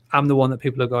 I'm the one that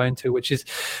people are going to, which is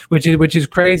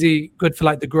crazy good for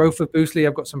like the growth of Boostly.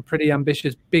 I've got some pretty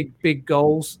ambitious, big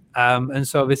goals, and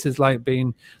so this is like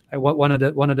being like one of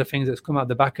the things that's come out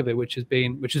the back of it, which has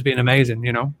been amazing,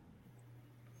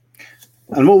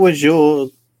 And what was your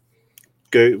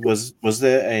go? Was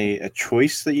there a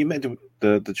choice that you made?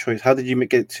 The choice? How did you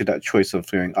get to that choice of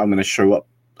going, I'm going to show up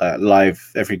live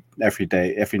every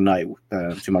day, every night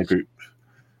to my group?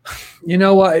 You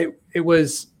know what?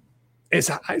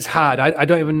 It's hard. I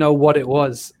don't even know what it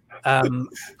was.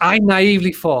 I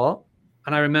naively thought,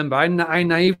 and I remember I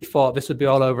naively thought this would be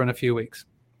all over in a few weeks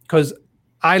because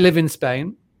I live in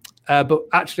Spain. But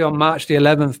actually on March the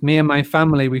 11th, me and my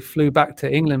family, we flew back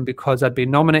to England because I'd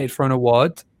been nominated for an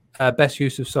award, best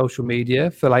use of social media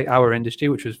for like our industry,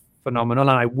 which was phenomenal.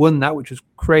 And I won that, which was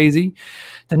crazy.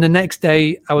 Then the next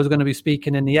day I was going to be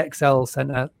speaking in the XL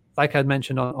Center, like I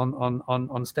mentioned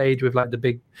on stage with like the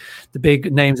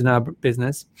big names in our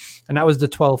business. And that was the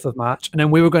 12th of March. And then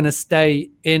we were going to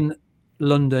stay in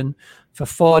London for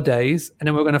 4 days. And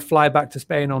then we we're going to fly back to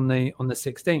Spain on the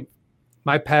 16th.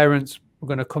 My parents were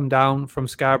going to come down from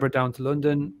Scarborough down to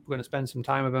London. We're going to spend some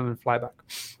time with them and fly back.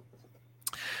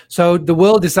 So the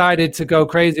world decided to go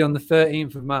crazy on the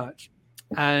 13th of March.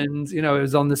 And, it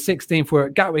was on the 16th, we're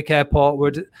at Gatwick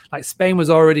Airport. Spain was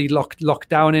already locked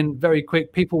down in very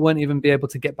quick. People wouldn't even be able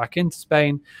to get back into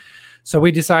Spain. So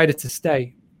we decided to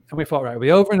stay. And we thought, right,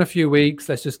 we're over in a few weeks.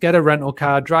 Let's just get a rental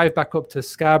car, drive back up to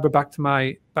Scarborough, back to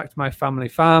my family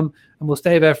farm, and we'll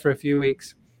stay there for a few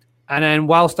weeks. And then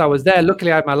whilst I was there,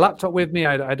 luckily I had my laptop with me.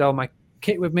 I had all my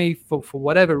kit with me for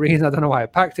whatever reason. I don't know why I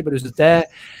packed it, but it was just there.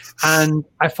 And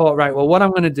I thought, right, well, what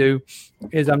I'm going to do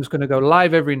is I'm just going to go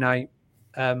live every night.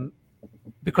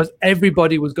 Because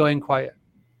everybody was going quiet.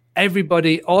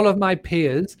 All of my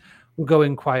peers were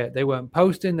going quiet. They weren't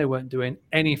posting. They weren't doing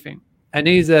anything. And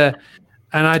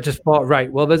I just thought,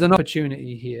 right, well, there's an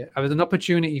opportunity here. There's an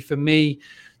opportunity for me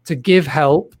to give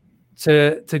help,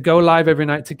 to go live every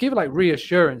night, to give like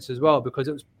reassurance as well, because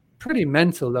it was pretty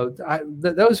mental though.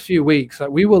 Those few weeks, like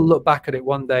we will look back at it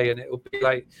one day and it will be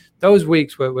like those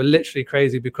weeks were literally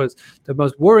crazy, because the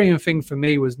most worrying thing for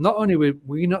me was not only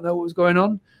we not know what was going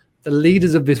on, the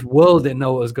leaders of this world didn't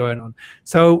know what was going on.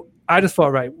 So I just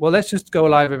thought, right, well, let's just go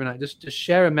live every night, just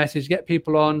share a message, get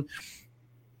people on,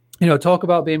 talk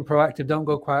about being proactive, don't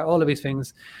go quiet, all of these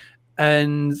things.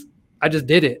 And I just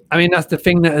did it. I mean, that's the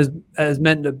thing that has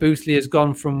meant that Boostly has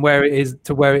gone from where it is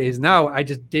to where it is now. I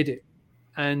just did it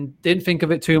and didn't think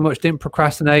of it too much, didn't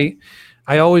procrastinate.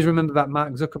 I always remember that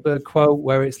Mark Zuckerberg quote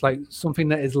where it's like something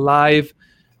that is live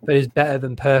but is better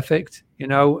than perfect,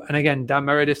 And again, Dan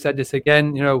Meredith said this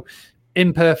again,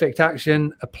 imperfect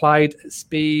action applied at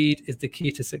speed is the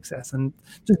key to success, and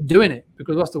just doing it,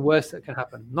 because what's the worst that can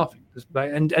happen? Nothing.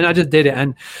 And I just did it,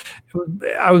 and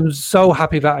I was so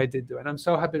happy that I did do it, and I'm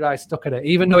so happy that I stuck at it,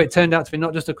 even though it turned out to be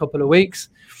not just a couple of weeks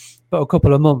but a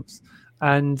couple of months.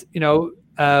 And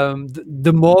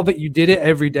the more that you did it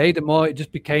every day, the more it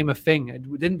just became a thing.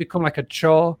 It didn't become like a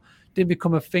chore, it didn't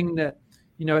become a thing that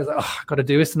it's like, I got to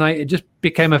do this tonight. It just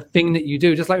became a thing that you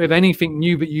do, just like with anything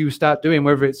new that you start doing,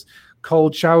 whether it's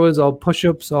cold showers or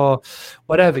push-ups or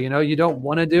whatever. You don't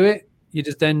want to do it, you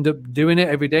just end up doing it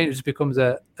every day, and it just becomes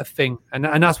a thing.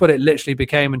 And that's what it literally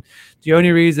became. And the only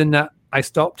reason that I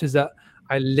stopped is that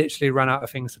I literally ran out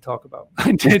of things to talk about.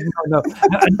 I didn't know.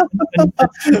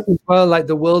 And well, like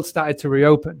the world started to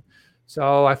reopen,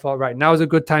 so I thought, right, now's a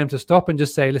good time to stop and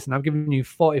just say, listen, I've given you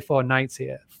 44 nights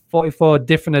here, 44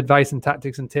 different advice and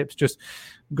tactics and tips. Just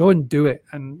go and do it.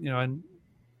 And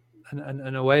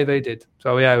and away they did.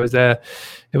 So yeah, it was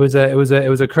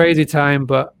a crazy time,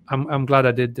 but I'm glad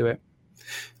I did do it.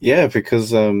 Yeah,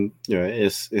 because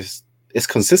it's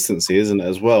consistency, isn't it,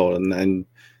 as well, and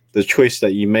the choice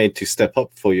that you made to step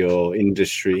up for your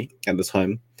industry at the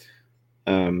time,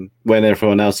 when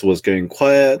everyone else was going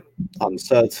quiet,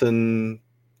 uncertain,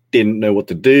 didn't know what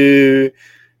to do,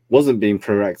 wasn't being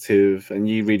proactive, and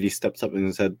you really stepped up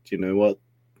and said, you know what,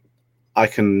 I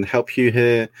can help you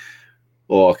here,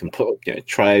 or I can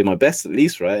try my best at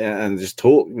least, right? And just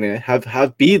talk,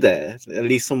 have be there. At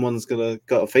least someone's got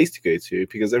a face to go to,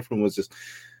 because everyone was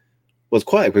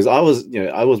quiet. Because I was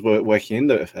working in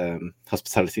the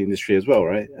hospitality industry as well,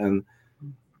 right?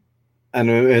 And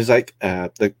it was like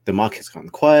the market's gone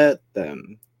quiet.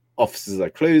 Offices are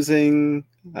closing,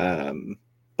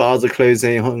 bars are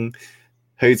closing,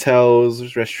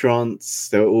 hotels, restaurants,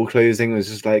 they were all closing. It was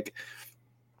just like,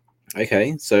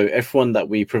 okay, so everyone that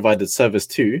we provided service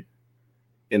to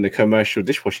in the commercial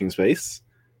dishwashing space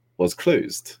was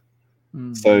closed.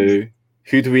 Mm. So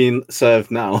who do we serve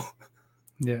now?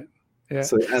 Yeah. Yeah.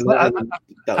 So,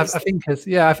 I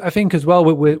think as well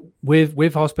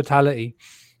with hospitality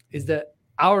is that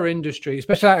our industry,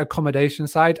 especially our accommodation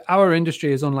side, our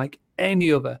industry is unlike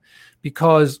any other,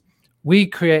 because we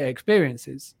create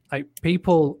experiences. Like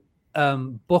people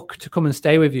book to come and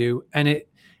stay with you, and it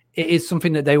is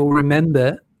something that they will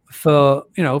remember for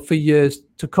years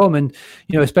to come. And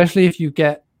especially if you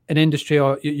get an industry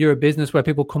or you're a business where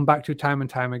people come back to time and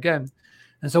time again.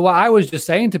 And so what I was just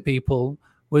saying to people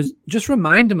was just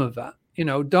remind them of that.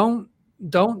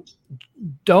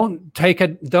 Don't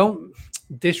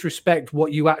disrespect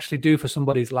what you actually do for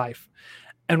somebody's life.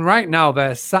 And right now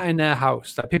they're sat in their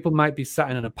house. That people might be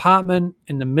sat in an apartment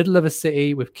in the middle of a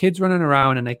city with kids running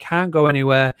around, and they can't go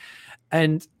anywhere.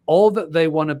 And all that they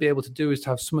want to be able to do is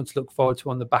to have something to look forward to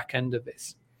on the back end of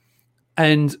this.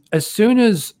 And as soon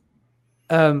as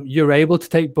you're able to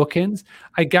take bookings,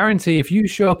 I guarantee if you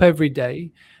show up every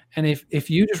day, and if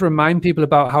you just remind people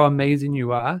about how amazing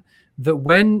you are, that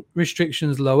when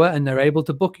restrictions lower and they're able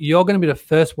to book, you're going to be the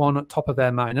first one at top of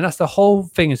their mind. And that's the whole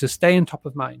thing, is to stay on top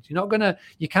of mind.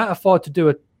 You can't afford to do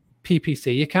a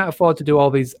PPC. You can't afford to do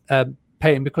all these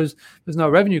paying, because there's no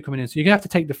revenue coming in. So you're going to have to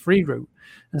take the free route.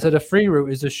 And so the free route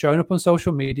is just showing up on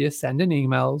social media, sending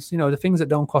emails, the things that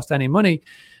don't cost any money.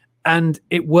 And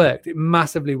it worked. It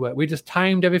massively worked. We just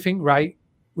timed everything right.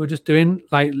 We're just doing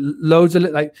loads of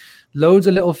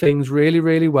little things really,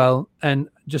 really well. And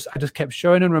I just kept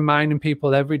showing and reminding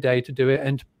people every day to do it.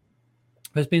 And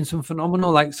there's been some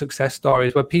phenomenal success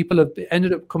stories where people have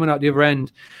ended up coming out the other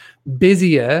end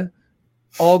busier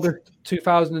August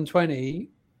 2020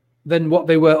 than what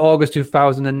they were August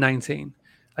 2019.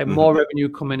 More revenue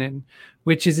coming in,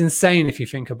 which is insane if you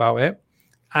think about it.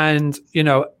 And,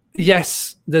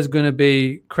 yes, there's going to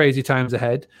be crazy times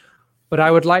ahead. But I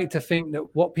would like to think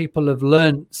that what people have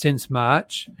learned since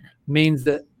March means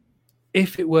that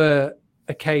if it were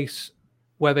a case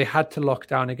where they had to lock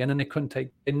down again and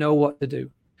they know what to do.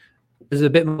 There's a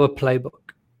bit more playbook.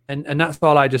 And that's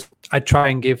all I try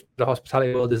and give the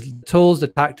hospitality world, is the tools, the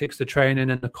tactics, the training,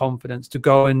 and the confidence to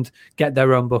go and get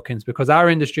their own bookings, because our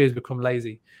industry has become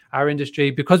lazy. Our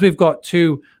industry, because we've got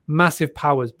two massive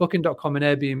powers, Booking.com and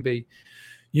Airbnb,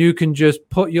 you can just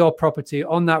put your property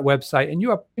on that website and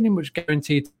you are pretty much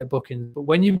guaranteed to get bookings. But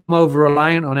when you become over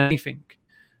reliant on anything,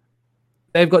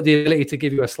 they've got the ability to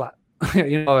give you a slap.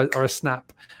 or a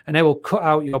Snap, and they will cut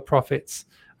out your profits,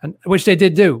 and which they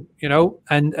did do,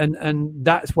 and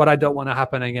that's what I don't want to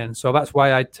happen again. So that's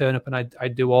why I turn up and I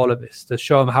do all of this to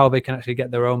show them how they can actually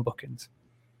get their own bookings.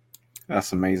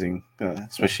 That's amazing,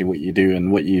 especially what you do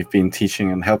and what you've been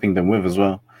teaching and helping them with as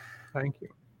well. Thank you.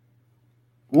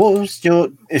 What was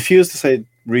if you was to say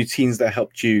routines that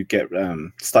helped you get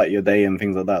start your day and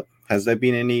things like that? Has there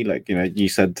been any, like, you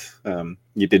said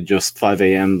you did just 5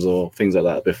 a.m.s or things like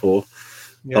that before?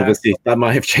 Yeah. Obviously, that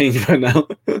might have changed by now.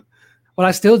 Well,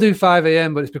 I still do 5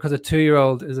 a.m., but it's because a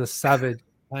 2-year-old is a savage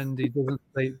and he doesn't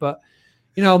sleep. But,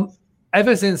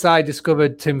 ever since I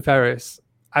discovered Tim Ferriss,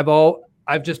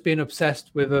 I've just been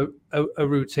obsessed with a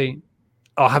routine,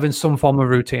 or having some form of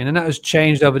routine. And that has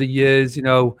changed over the years.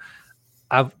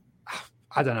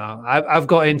 I don't know. I've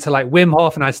got into like Wim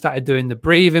Hof, and I started doing the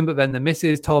breathing, but then the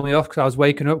missus told me off because I was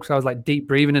waking up because I was like deep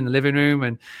breathing in the living room.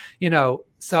 And,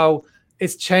 so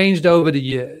it's changed over the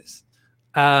years.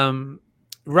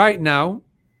 Right now,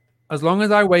 as long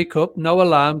as I wake up, no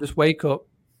alarm, just wake up,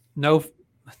 no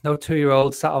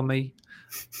 2-year-old sat on me,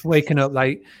 waking up,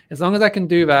 like, as long as I can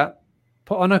do that,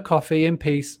 put on a coffee in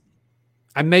peace,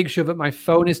 I make sure that my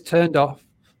phone is turned off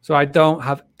so I don't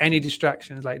have any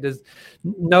distractions. Like, there's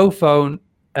no phone,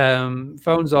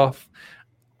 phone's off.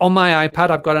 On my iPad,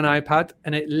 I've got an iPad,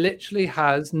 and it literally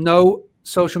has no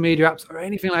social media apps or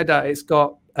anything like that. It's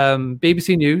got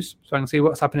BBC News, so I can see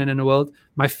what's happening in the world.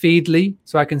 My Feedly,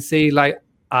 so I can see like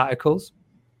articles.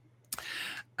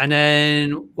 And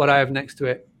then what I have next to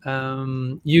it,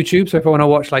 YouTube. So if I want to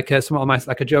watch like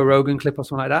a Joe Rogan clip or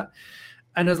something like that.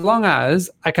 And as long as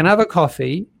I can have a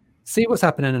coffee, see what's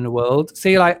happening in the world,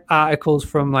 see like articles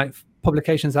from like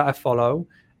publications that I follow,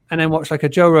 and then watch like a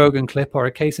Joe Rogan clip or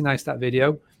a Casey Neistat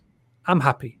video, I'm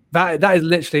happy. That is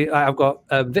literally, I've got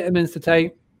vitamins to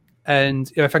take,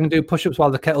 and if I can do push-ups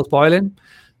while the kettle's boiling,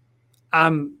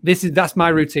 that's my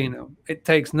routine now. It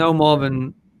takes no more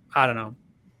than, I don't know,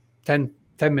 10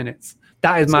 minutes.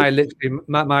 That is literally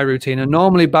my routine. And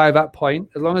normally by that point,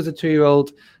 as long as the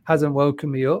 2-year-old hasn't woken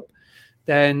me up,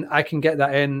 then I can get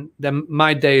that in. Then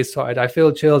my day is sorted. I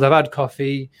feel chilled. I've had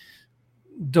coffee,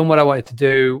 done what I wanted to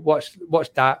do. Watch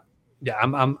that. Yeah,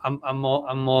 I'm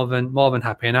more than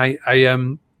happy.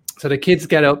 And so the kids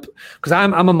get up, because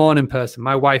I'm a morning person.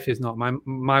 My wife is not.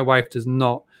 My wife does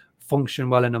not function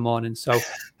well in the morning. So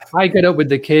I get up with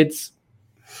the kids.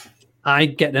 I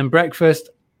get them breakfast.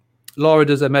 Laura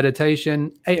does a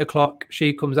meditation. 8:00,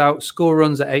 she comes out. School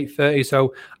runs at 8:30.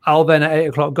 So I'll then at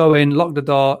 8:00 go in, lock the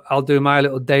door. I'll do my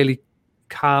little daily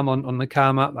calm on the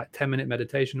calm app, like 10-minute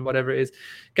meditation, whatever it is.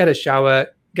 Get a shower,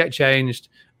 get changed,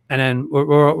 and then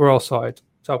we're all sorted.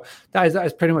 So that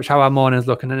is pretty much how our mornings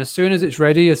look. And then as soon as it's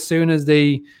ready, as soon as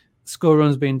the school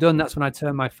run's been done, that's when I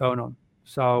turn my phone on.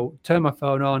 So turn my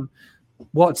phone on,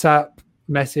 WhatsApp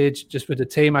message just with the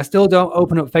team. I still don't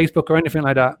open up Facebook or anything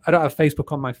like that. I don't have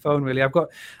Facebook on my phone really.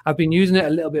 I've been using it a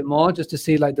little bit more just to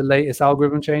see like the latest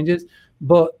algorithm changes,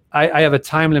 but I have a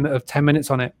time limit of 10 minutes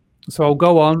on it. So I'll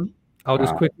go on, I'll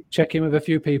just quickly check in with a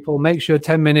few people, make sure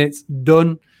 10 minutes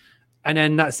done, and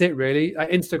then that's it really.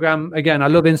 Instagram, again, I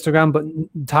love Instagram, but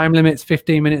time limit's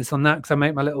 15 minutes on that because I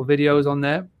make my little videos on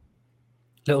there,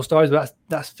 little stories, but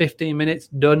that's 15 minutes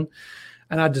done.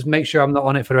 And I just make sure I'm not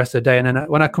on it for the rest of the day. And then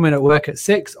when I come in at work at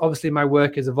 6, obviously my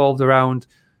work is evolved around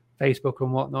Facebook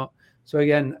and whatnot. So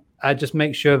again, I just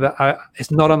make sure that it's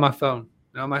not on my phone.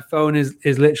 My phone is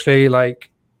literally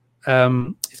like,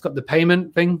 it's got the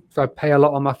payment thing. So I pay a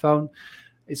lot on my phone.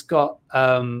 It's got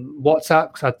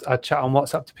WhatsApp, because I chat on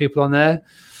WhatsApp to people on there.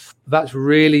 That's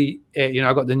really it.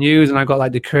 I've got the news and I've got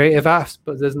like the creative apps,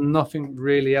 but there's nothing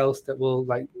really else that will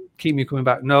like keep me coming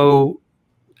back. No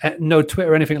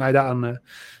Twitter or anything like that on there.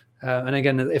 And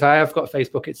again, if I have got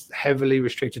Facebook, it's heavily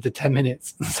restricted to 10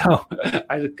 minutes. So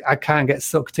I can't get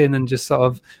sucked in and just sort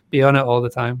of be on it all the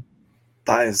time.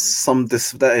 That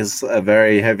is a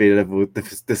very heavy level of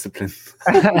discipline.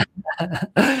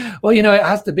 Well, it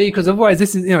has to be, because otherwise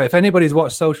this is, if anybody's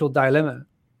watched Social Dilemma,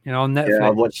 on Netflix. Yeah, I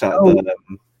watched that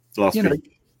last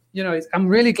week. I'm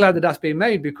really glad that that's being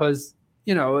made, because,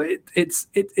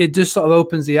 it just sort of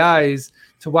opens the eyes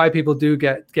to why people do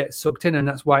get sucked in, and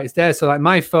that's why it's there. So like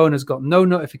my phone has got no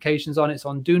notifications on. It's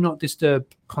on do not disturb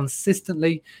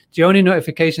consistently. The only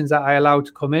notifications that I allow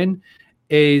to come in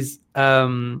is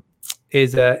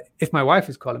if my wife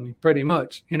is calling me, pretty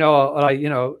much, and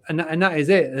that is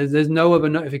it. There's no other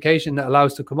notification that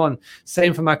allows to come on.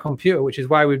 Same for my computer, which is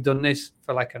why we've done this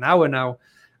for like an hour now,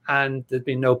 and there's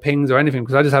been no pings or anything,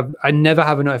 because I never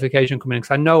have a notification coming in,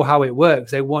 because I know how it works.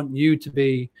 They want you to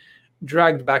be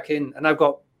dragged back in, and I've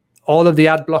got all of the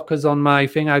ad blockers on my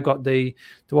thing. I got the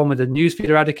one with the newsfeed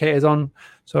eradicators on.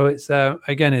 So it's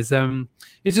again,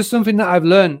 it's just something that I've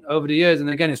learned over the years. And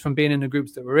again, it's from being in the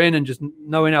groups that we're in and just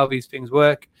knowing how these things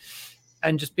work,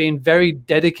 and just being very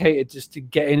dedicated just to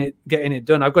getting it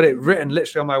done. I've got it written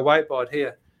literally on my whiteboard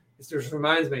here. It just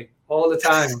reminds me all the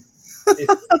time.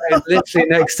 It's literally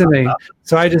next to me.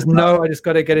 So I just know I just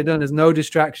got to get it done. There's no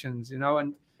distractions,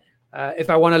 and if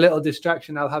I want a little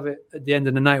distraction, I'll have it at the end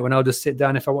of the night when I'll just sit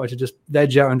down if I wanted to just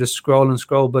veg out and just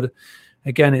scroll. But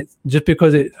again, it's just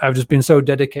because I've just been so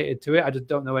dedicated to it, I just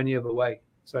don't know any other way.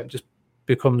 So it just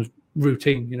becomes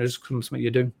routine, just becomes something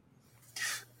you do.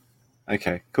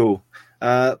 Okay, cool.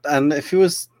 And if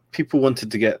people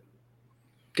wanted to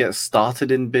get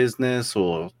started in business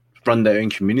or run their own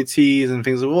communities and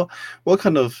things, what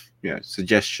kind of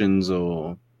suggestions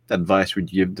or advice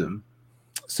would you give them?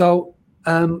 So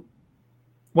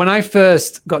when I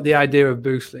first got the idea of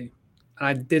Boostly, and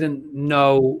I didn't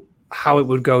know how it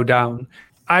would go down,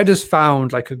 I just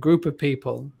found like a group of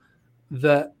people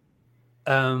that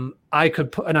I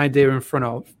could put an idea in front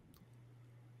of,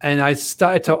 and I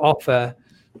started to offer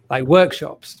like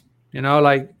workshops,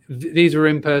 these were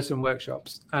in-person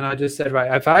workshops. And I just said,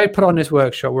 right, if I put on this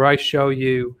workshop where I show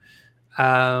you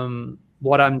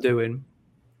what I'm doing,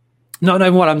 not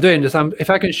knowing what I'm doing, if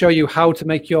I can show you how to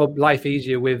make your life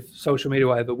easier with social media,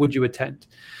 whatever, would you attend?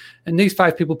 And these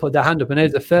 5 people put their hand up, and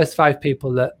there's the first 5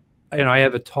 people that I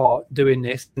ever taught doing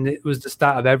this, and it was the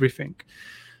start of everything.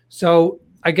 So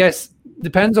I guess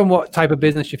depends on what type of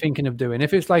business you're thinking of doing.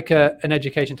 If it's like an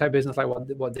education type business, like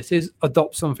what this is,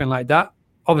 adopt something like that.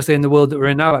 Obviously, in the world that we're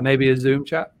in now, it may be a Zoom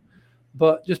chat,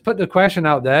 but just put the question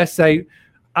out there. Say,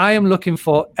 I am looking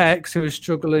for X who is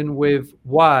struggling with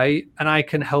Y, and I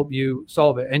can help you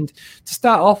solve it. And to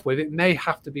start off with, it may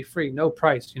have to be free, no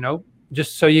price,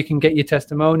 just so you can get your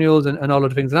testimonials and all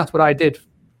of the things. And that's what I did.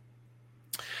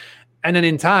 And then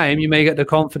in time, you may get the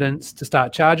confidence to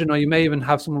start charging, or you may even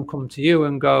have someone come to you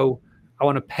and go, I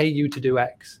want to pay you to do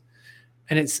X.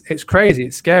 And it's crazy,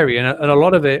 it's scary. And a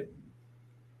lot of it,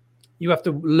 you have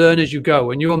to learn as you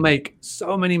go, and you will make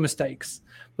so many mistakes.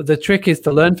 But the trick is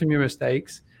to learn from your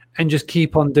mistakes and just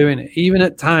keep on doing it. Even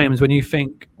at times when you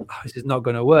think, this is not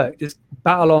going to work, just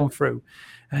battle on through.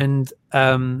 And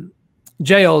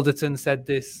Jay Alderton said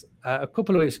this a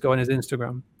couple of weeks ago on his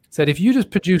Instagram. Said, if you just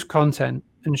produce content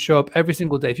and show up every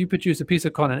single day, if you produce a piece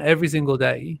of content every single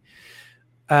day,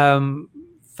 for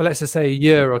let's just say a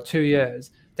year or 2 years,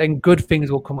 then good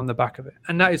things will come on the back of it.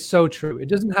 And that is so true. It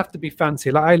doesn't have to be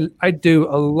fancy. Like I do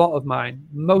a lot of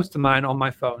most of mine on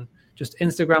my phone, just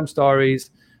Instagram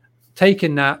stories,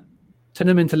 taking that, turn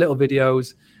them into little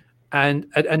videos, and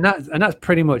that's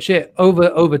pretty much it.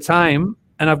 Over time,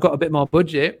 and I've got a bit more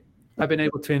budget, I've been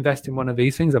able to invest in one of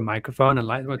these things, a microphone, and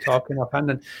like we're talking offhand,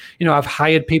 and I've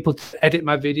hired people to edit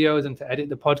my videos and to edit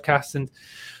the podcasts, and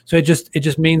so it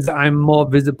just means that I'm more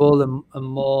visible and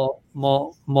more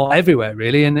everywhere,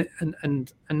 really, and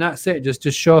that's it. Just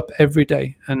show up every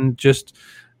day, and just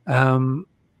you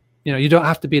don't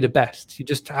have to be the best. You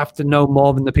just have to know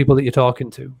more than the people that you're talking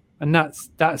to, and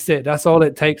that's it. That's all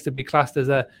it takes to be classed as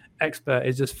an expert.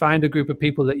 Is just find a group of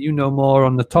people that you know more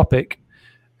on the topic,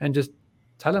 and just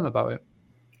tell them about it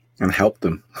and help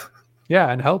them.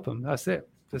 Yeah, and help them. That's it.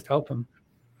 Just help them.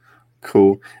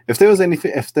 Cool. If there was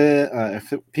anything, if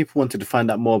people wanted to find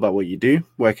out more about what you do,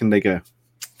 where can they go?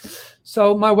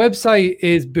 So my website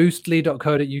is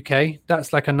boostly.co.uk.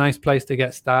 That's like a nice place to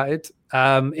get started.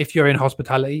 If you're in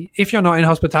hospitality, if you're not in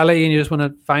hospitality and you just want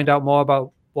to find out more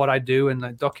about what I do and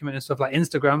like document and stuff, like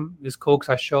Instagram is cool because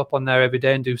I show up on there every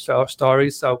day and do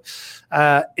stories. So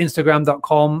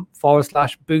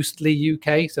Instagram.com/Boostly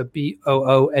UK. So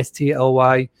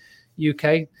BOOSTLY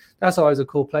UK. That's always a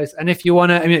cool place. And if you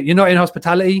want to, you're not in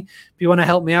hospitality, if you want to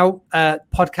help me out,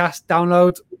 podcast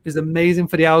download is amazing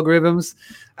for the algorithms.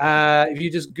 If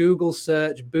you just Google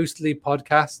search Boostly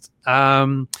podcast,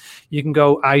 you can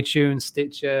go iTunes,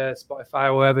 Stitcher, Spotify,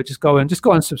 or wherever. Just go and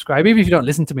subscribe. Even if you don't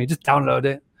listen to me, just download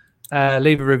it,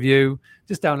 leave a review.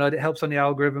 Just download it. Helps on the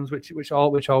algorithms, which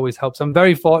always helps. I'm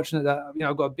very fortunate that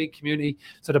I've got a big community,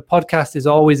 so the podcast is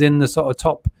always in the sort of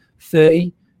top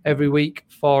 30 every week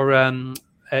for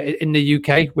in the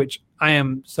UK, which I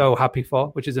am so happy for,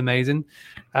 which is amazing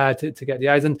to get the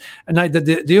eyes. And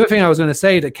the other thing I was going to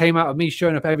say that came out of me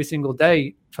showing up every single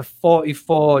day for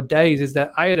 44 days is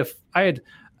that I had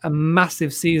a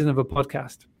massive season of a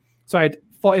podcast. So I had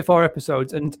 44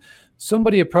 episodes, and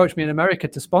somebody approached me in America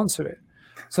to sponsor it.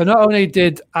 So not only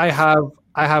did I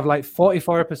have like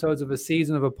 44 episodes of a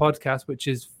season of a podcast, which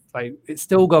is like, it's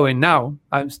still going now.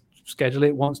 I'm schedule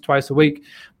it once, twice a week,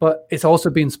 but it's also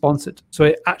been sponsored. So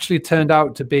it actually turned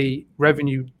out to be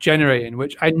revenue generating,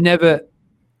 which I never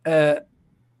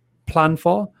planned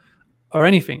for or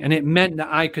anything. And it meant that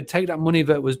I could take that money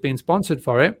that was being sponsored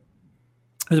for it.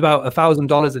 It was about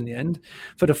 $1,000 in the end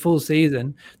for the full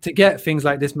season to get things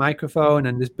like this microphone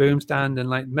and this boom stand and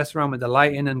like mess around with the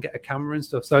lighting and get a camera and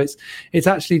stuff. So it's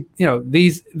actually, you know,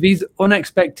 these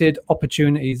unexpected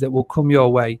opportunities that will come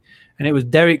your way. And it was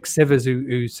Derek Sivers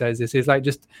who says this. It's like,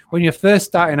 just when you're first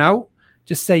starting out,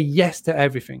 just say yes to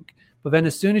everything. But then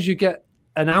as soon as you get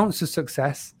an ounce of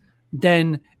success,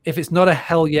 then if it's not a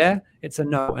hell yeah, it's a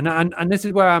no. And this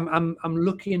is where I'm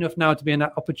lucky enough now to be in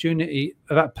that opportunity,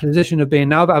 that position of being,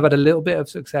 now that I've had a little bit of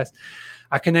success,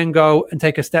 I can then go and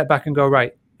take a step back and go,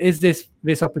 right, is this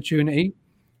opportunity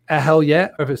a hell yeah,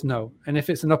 or if it's no? And if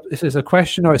it's a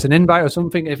question or it's an invite or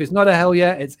something, if it's not a hell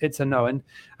yeah, it's a no. And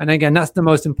again, that's the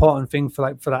most important thing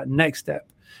for that next step,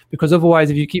 because otherwise,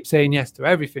 if you keep saying yes to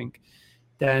everything,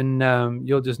 then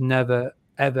you'll just never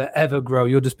ever grow.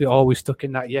 You'll just be always stuck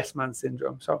in that yes man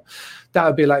syndrome. So that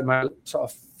would be like my sort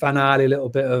of finale little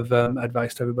bit of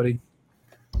advice to everybody.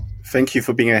 Thank you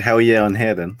for being a hell yeah on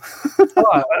here then.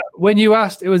 When you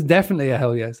asked, it was definitely a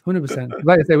hell yes, 100%.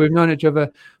 Like I say, we've known each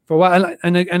other for a while,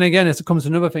 and again, it comes to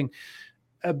another thing.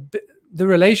 The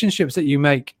relationships that you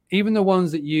make, even the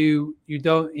ones that you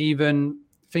don't even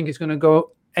think it's going to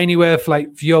go anywhere for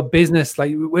your business,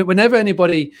 like whenever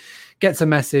anybody gets a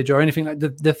message or anything, like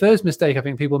the first mistake I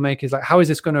think people make is like, how is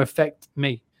this going to affect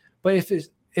me? But if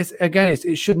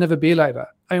it should never be like that.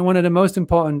 I mean, one of the most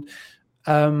important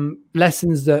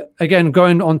lessons that, again,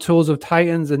 going on Tools of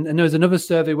Titans, and there was another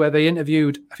survey where they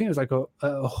interviewed, I think it was like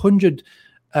 100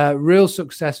 real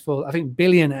successful, I think,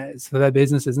 billionaires for their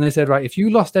businesses. And they said, right, if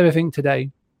you lost everything today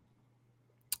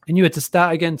and you had to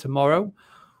start again tomorrow,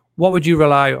 what would you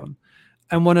rely on?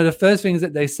 And one of the first things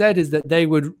that they said is that they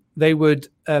would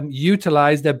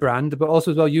utilize their brand, but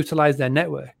also as well utilize their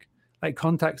network, like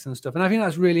contacts and stuff. And I think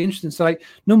that's really interesting. So like,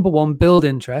 number one, build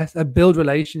interest, build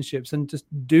relationships, and just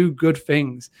do good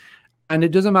things. And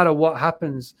it doesn't matter what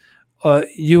happens,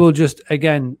 you will just,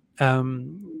 again,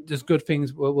 just good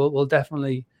things will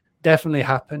definitely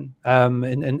happen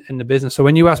in the business. So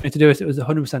when you asked me to do it, it was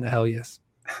 100% a hell yes.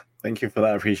 Thank you for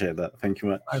that. I appreciate that. Thank you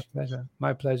much.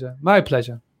 My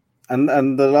pleasure.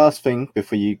 And the last thing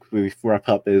before we wrap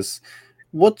up is,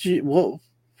 what do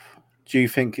you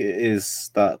think it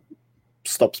is that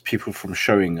stops people from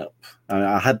showing up?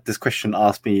 I had this question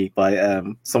asked me by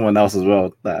someone else as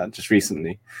well just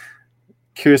recently.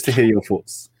 Curious to hear your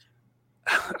thoughts.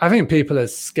 I think people are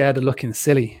scared of looking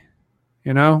silly,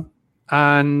 you know,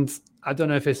 and I don't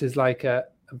know if this is like a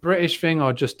British thing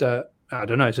or just I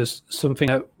don't know. It's just something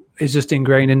that is just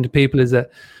ingrained into people, is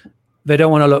that they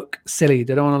don't want to look silly.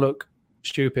 They don't want to look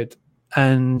stupid.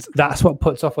 And that's what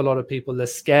puts off a lot of people. They're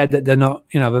scared that they're not,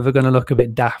 they're going to look a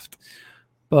bit daft.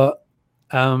 But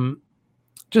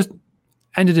just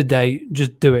end of the day,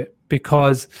 just do it.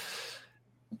 Because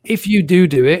if you do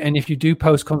it, and if you do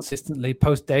post consistently,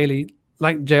 post daily,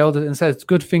 like Jay Alderton says,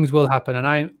 good things will happen. And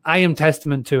I am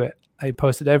testament to it. I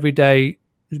posted every day,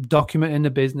 documenting the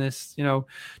business.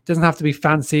 Doesn't have to be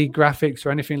fancy graphics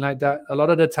or anything like that. A lot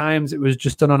of the times it was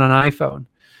just done on an iPhone,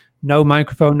 no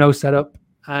microphone, no setup,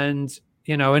 and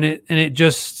it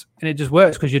just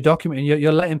works because you're documenting.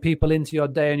 You're letting people into your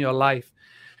day and your life.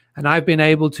 And I've been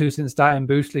able to, since starting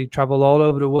Boostly, travel all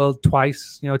over the world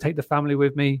twice. Take the family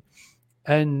with me,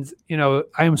 and I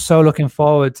am so looking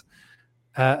forward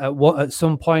at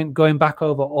some point going back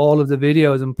over all of the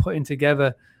videos and putting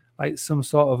together like some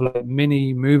sort of like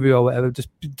mini movie or whatever, just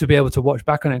to be able to watch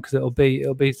back on it, because it'll be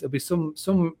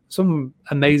some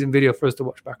amazing video for us to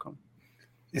watch back on.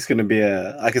 It's going to be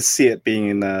I could see it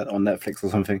being on Netflix or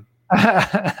something.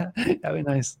 That'd be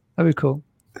nice. That'd be cool.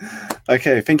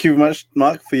 Okay, thank you very much,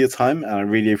 Mark, for your time, and I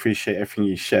really appreciate everything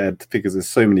you shared, because there's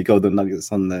so many golden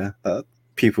nuggets on there that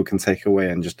people can take away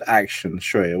and just action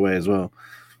straight away as well.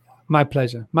 My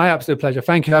pleasure. My absolute pleasure.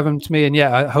 Thank you for having me. And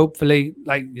yeah, hopefully,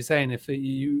 like you're saying, if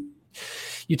you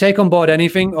take on board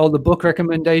anything, all the book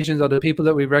recommendations or the people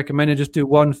that we recommended, just do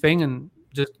one thing and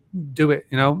just do it.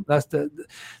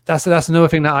 That's another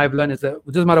thing that I've learned, is that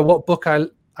it doesn't matter what book I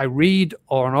read,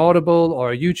 or an Audible,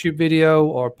 or a YouTube video,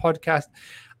 or a podcast.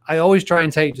 I always try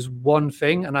and take just one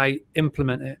thing and I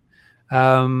implement it.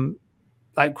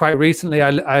 Like quite recently,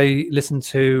 I listened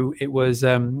to, it was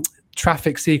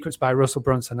Traffic Secrets by Russell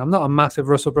Brunson. I'm not a massive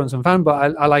Russell Brunson fan,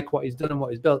 but I like what he's done and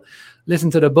what he's built. Listen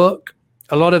to the book.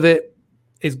 A lot of it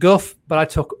is guff, but I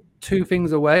took 2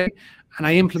 things away and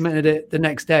I implemented it the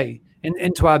next day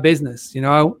into our business,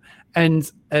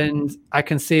 and I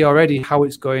can see already how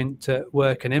it's going to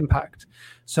work and impact.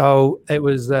 So it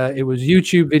was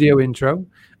YouTube video intro,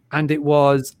 and it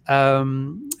was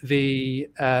the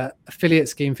affiliate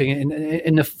scheme thing.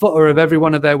 In the footer of every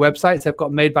one of their websites, they've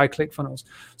got made by ClickFunnels.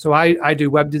 So I do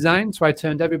web design. So I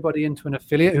turned everybody into an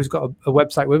affiliate who's got a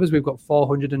website with us. We've got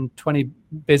 420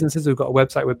 businesses who've got a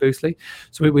website with Boostly.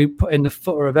 So we put in the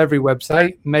footer of every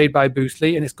website made by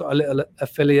Boostly, and it's got a little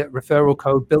affiliate referral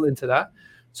code built into that.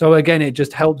 So again, it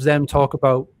just helps them talk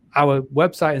about our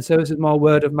website and services more,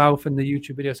 word of mouth, and the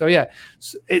YouTube video. So yeah,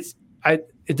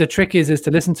 the trick is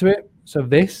to listen to it. So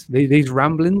these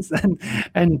ramblings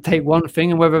and take one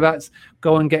thing, and whether that's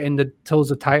go and get in the Tools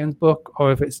of Titans book,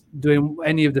 or if it's doing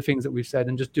any of the things that we've said,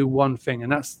 and just do one thing,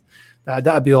 and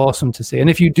that'd be awesome to see. And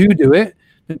if you do it,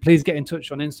 then please get in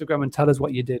touch on Instagram and tell us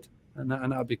what you did, and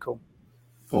that'd be cool.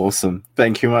 Awesome.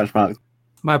 Thank you much, Mark.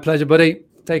 My pleasure, buddy.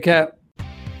 Take care.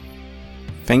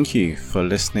 Thank you for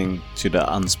listening to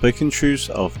the unspoken truths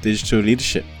of digital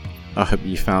leadership. I hope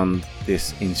you found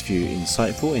this interview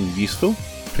insightful and useful.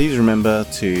 Please remember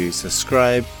to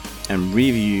subscribe and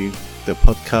review the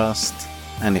podcast.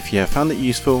 And if you have found it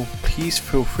useful, please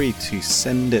feel free to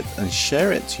send it and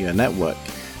share it to your network,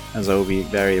 as I will be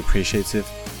very appreciative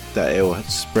that it will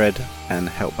spread and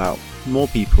help out more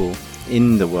people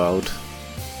in the world.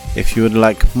 If you would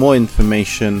like more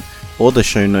information or the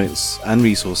show notes and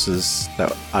resources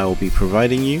that I will be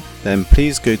providing you, then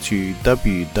please go to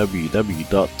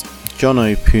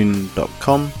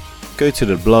www.johnopun.com, go to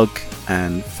the blog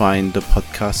and find the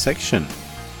podcast section.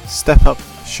 Step up,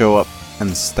 show up,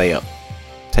 and stay up.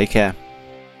 Take care.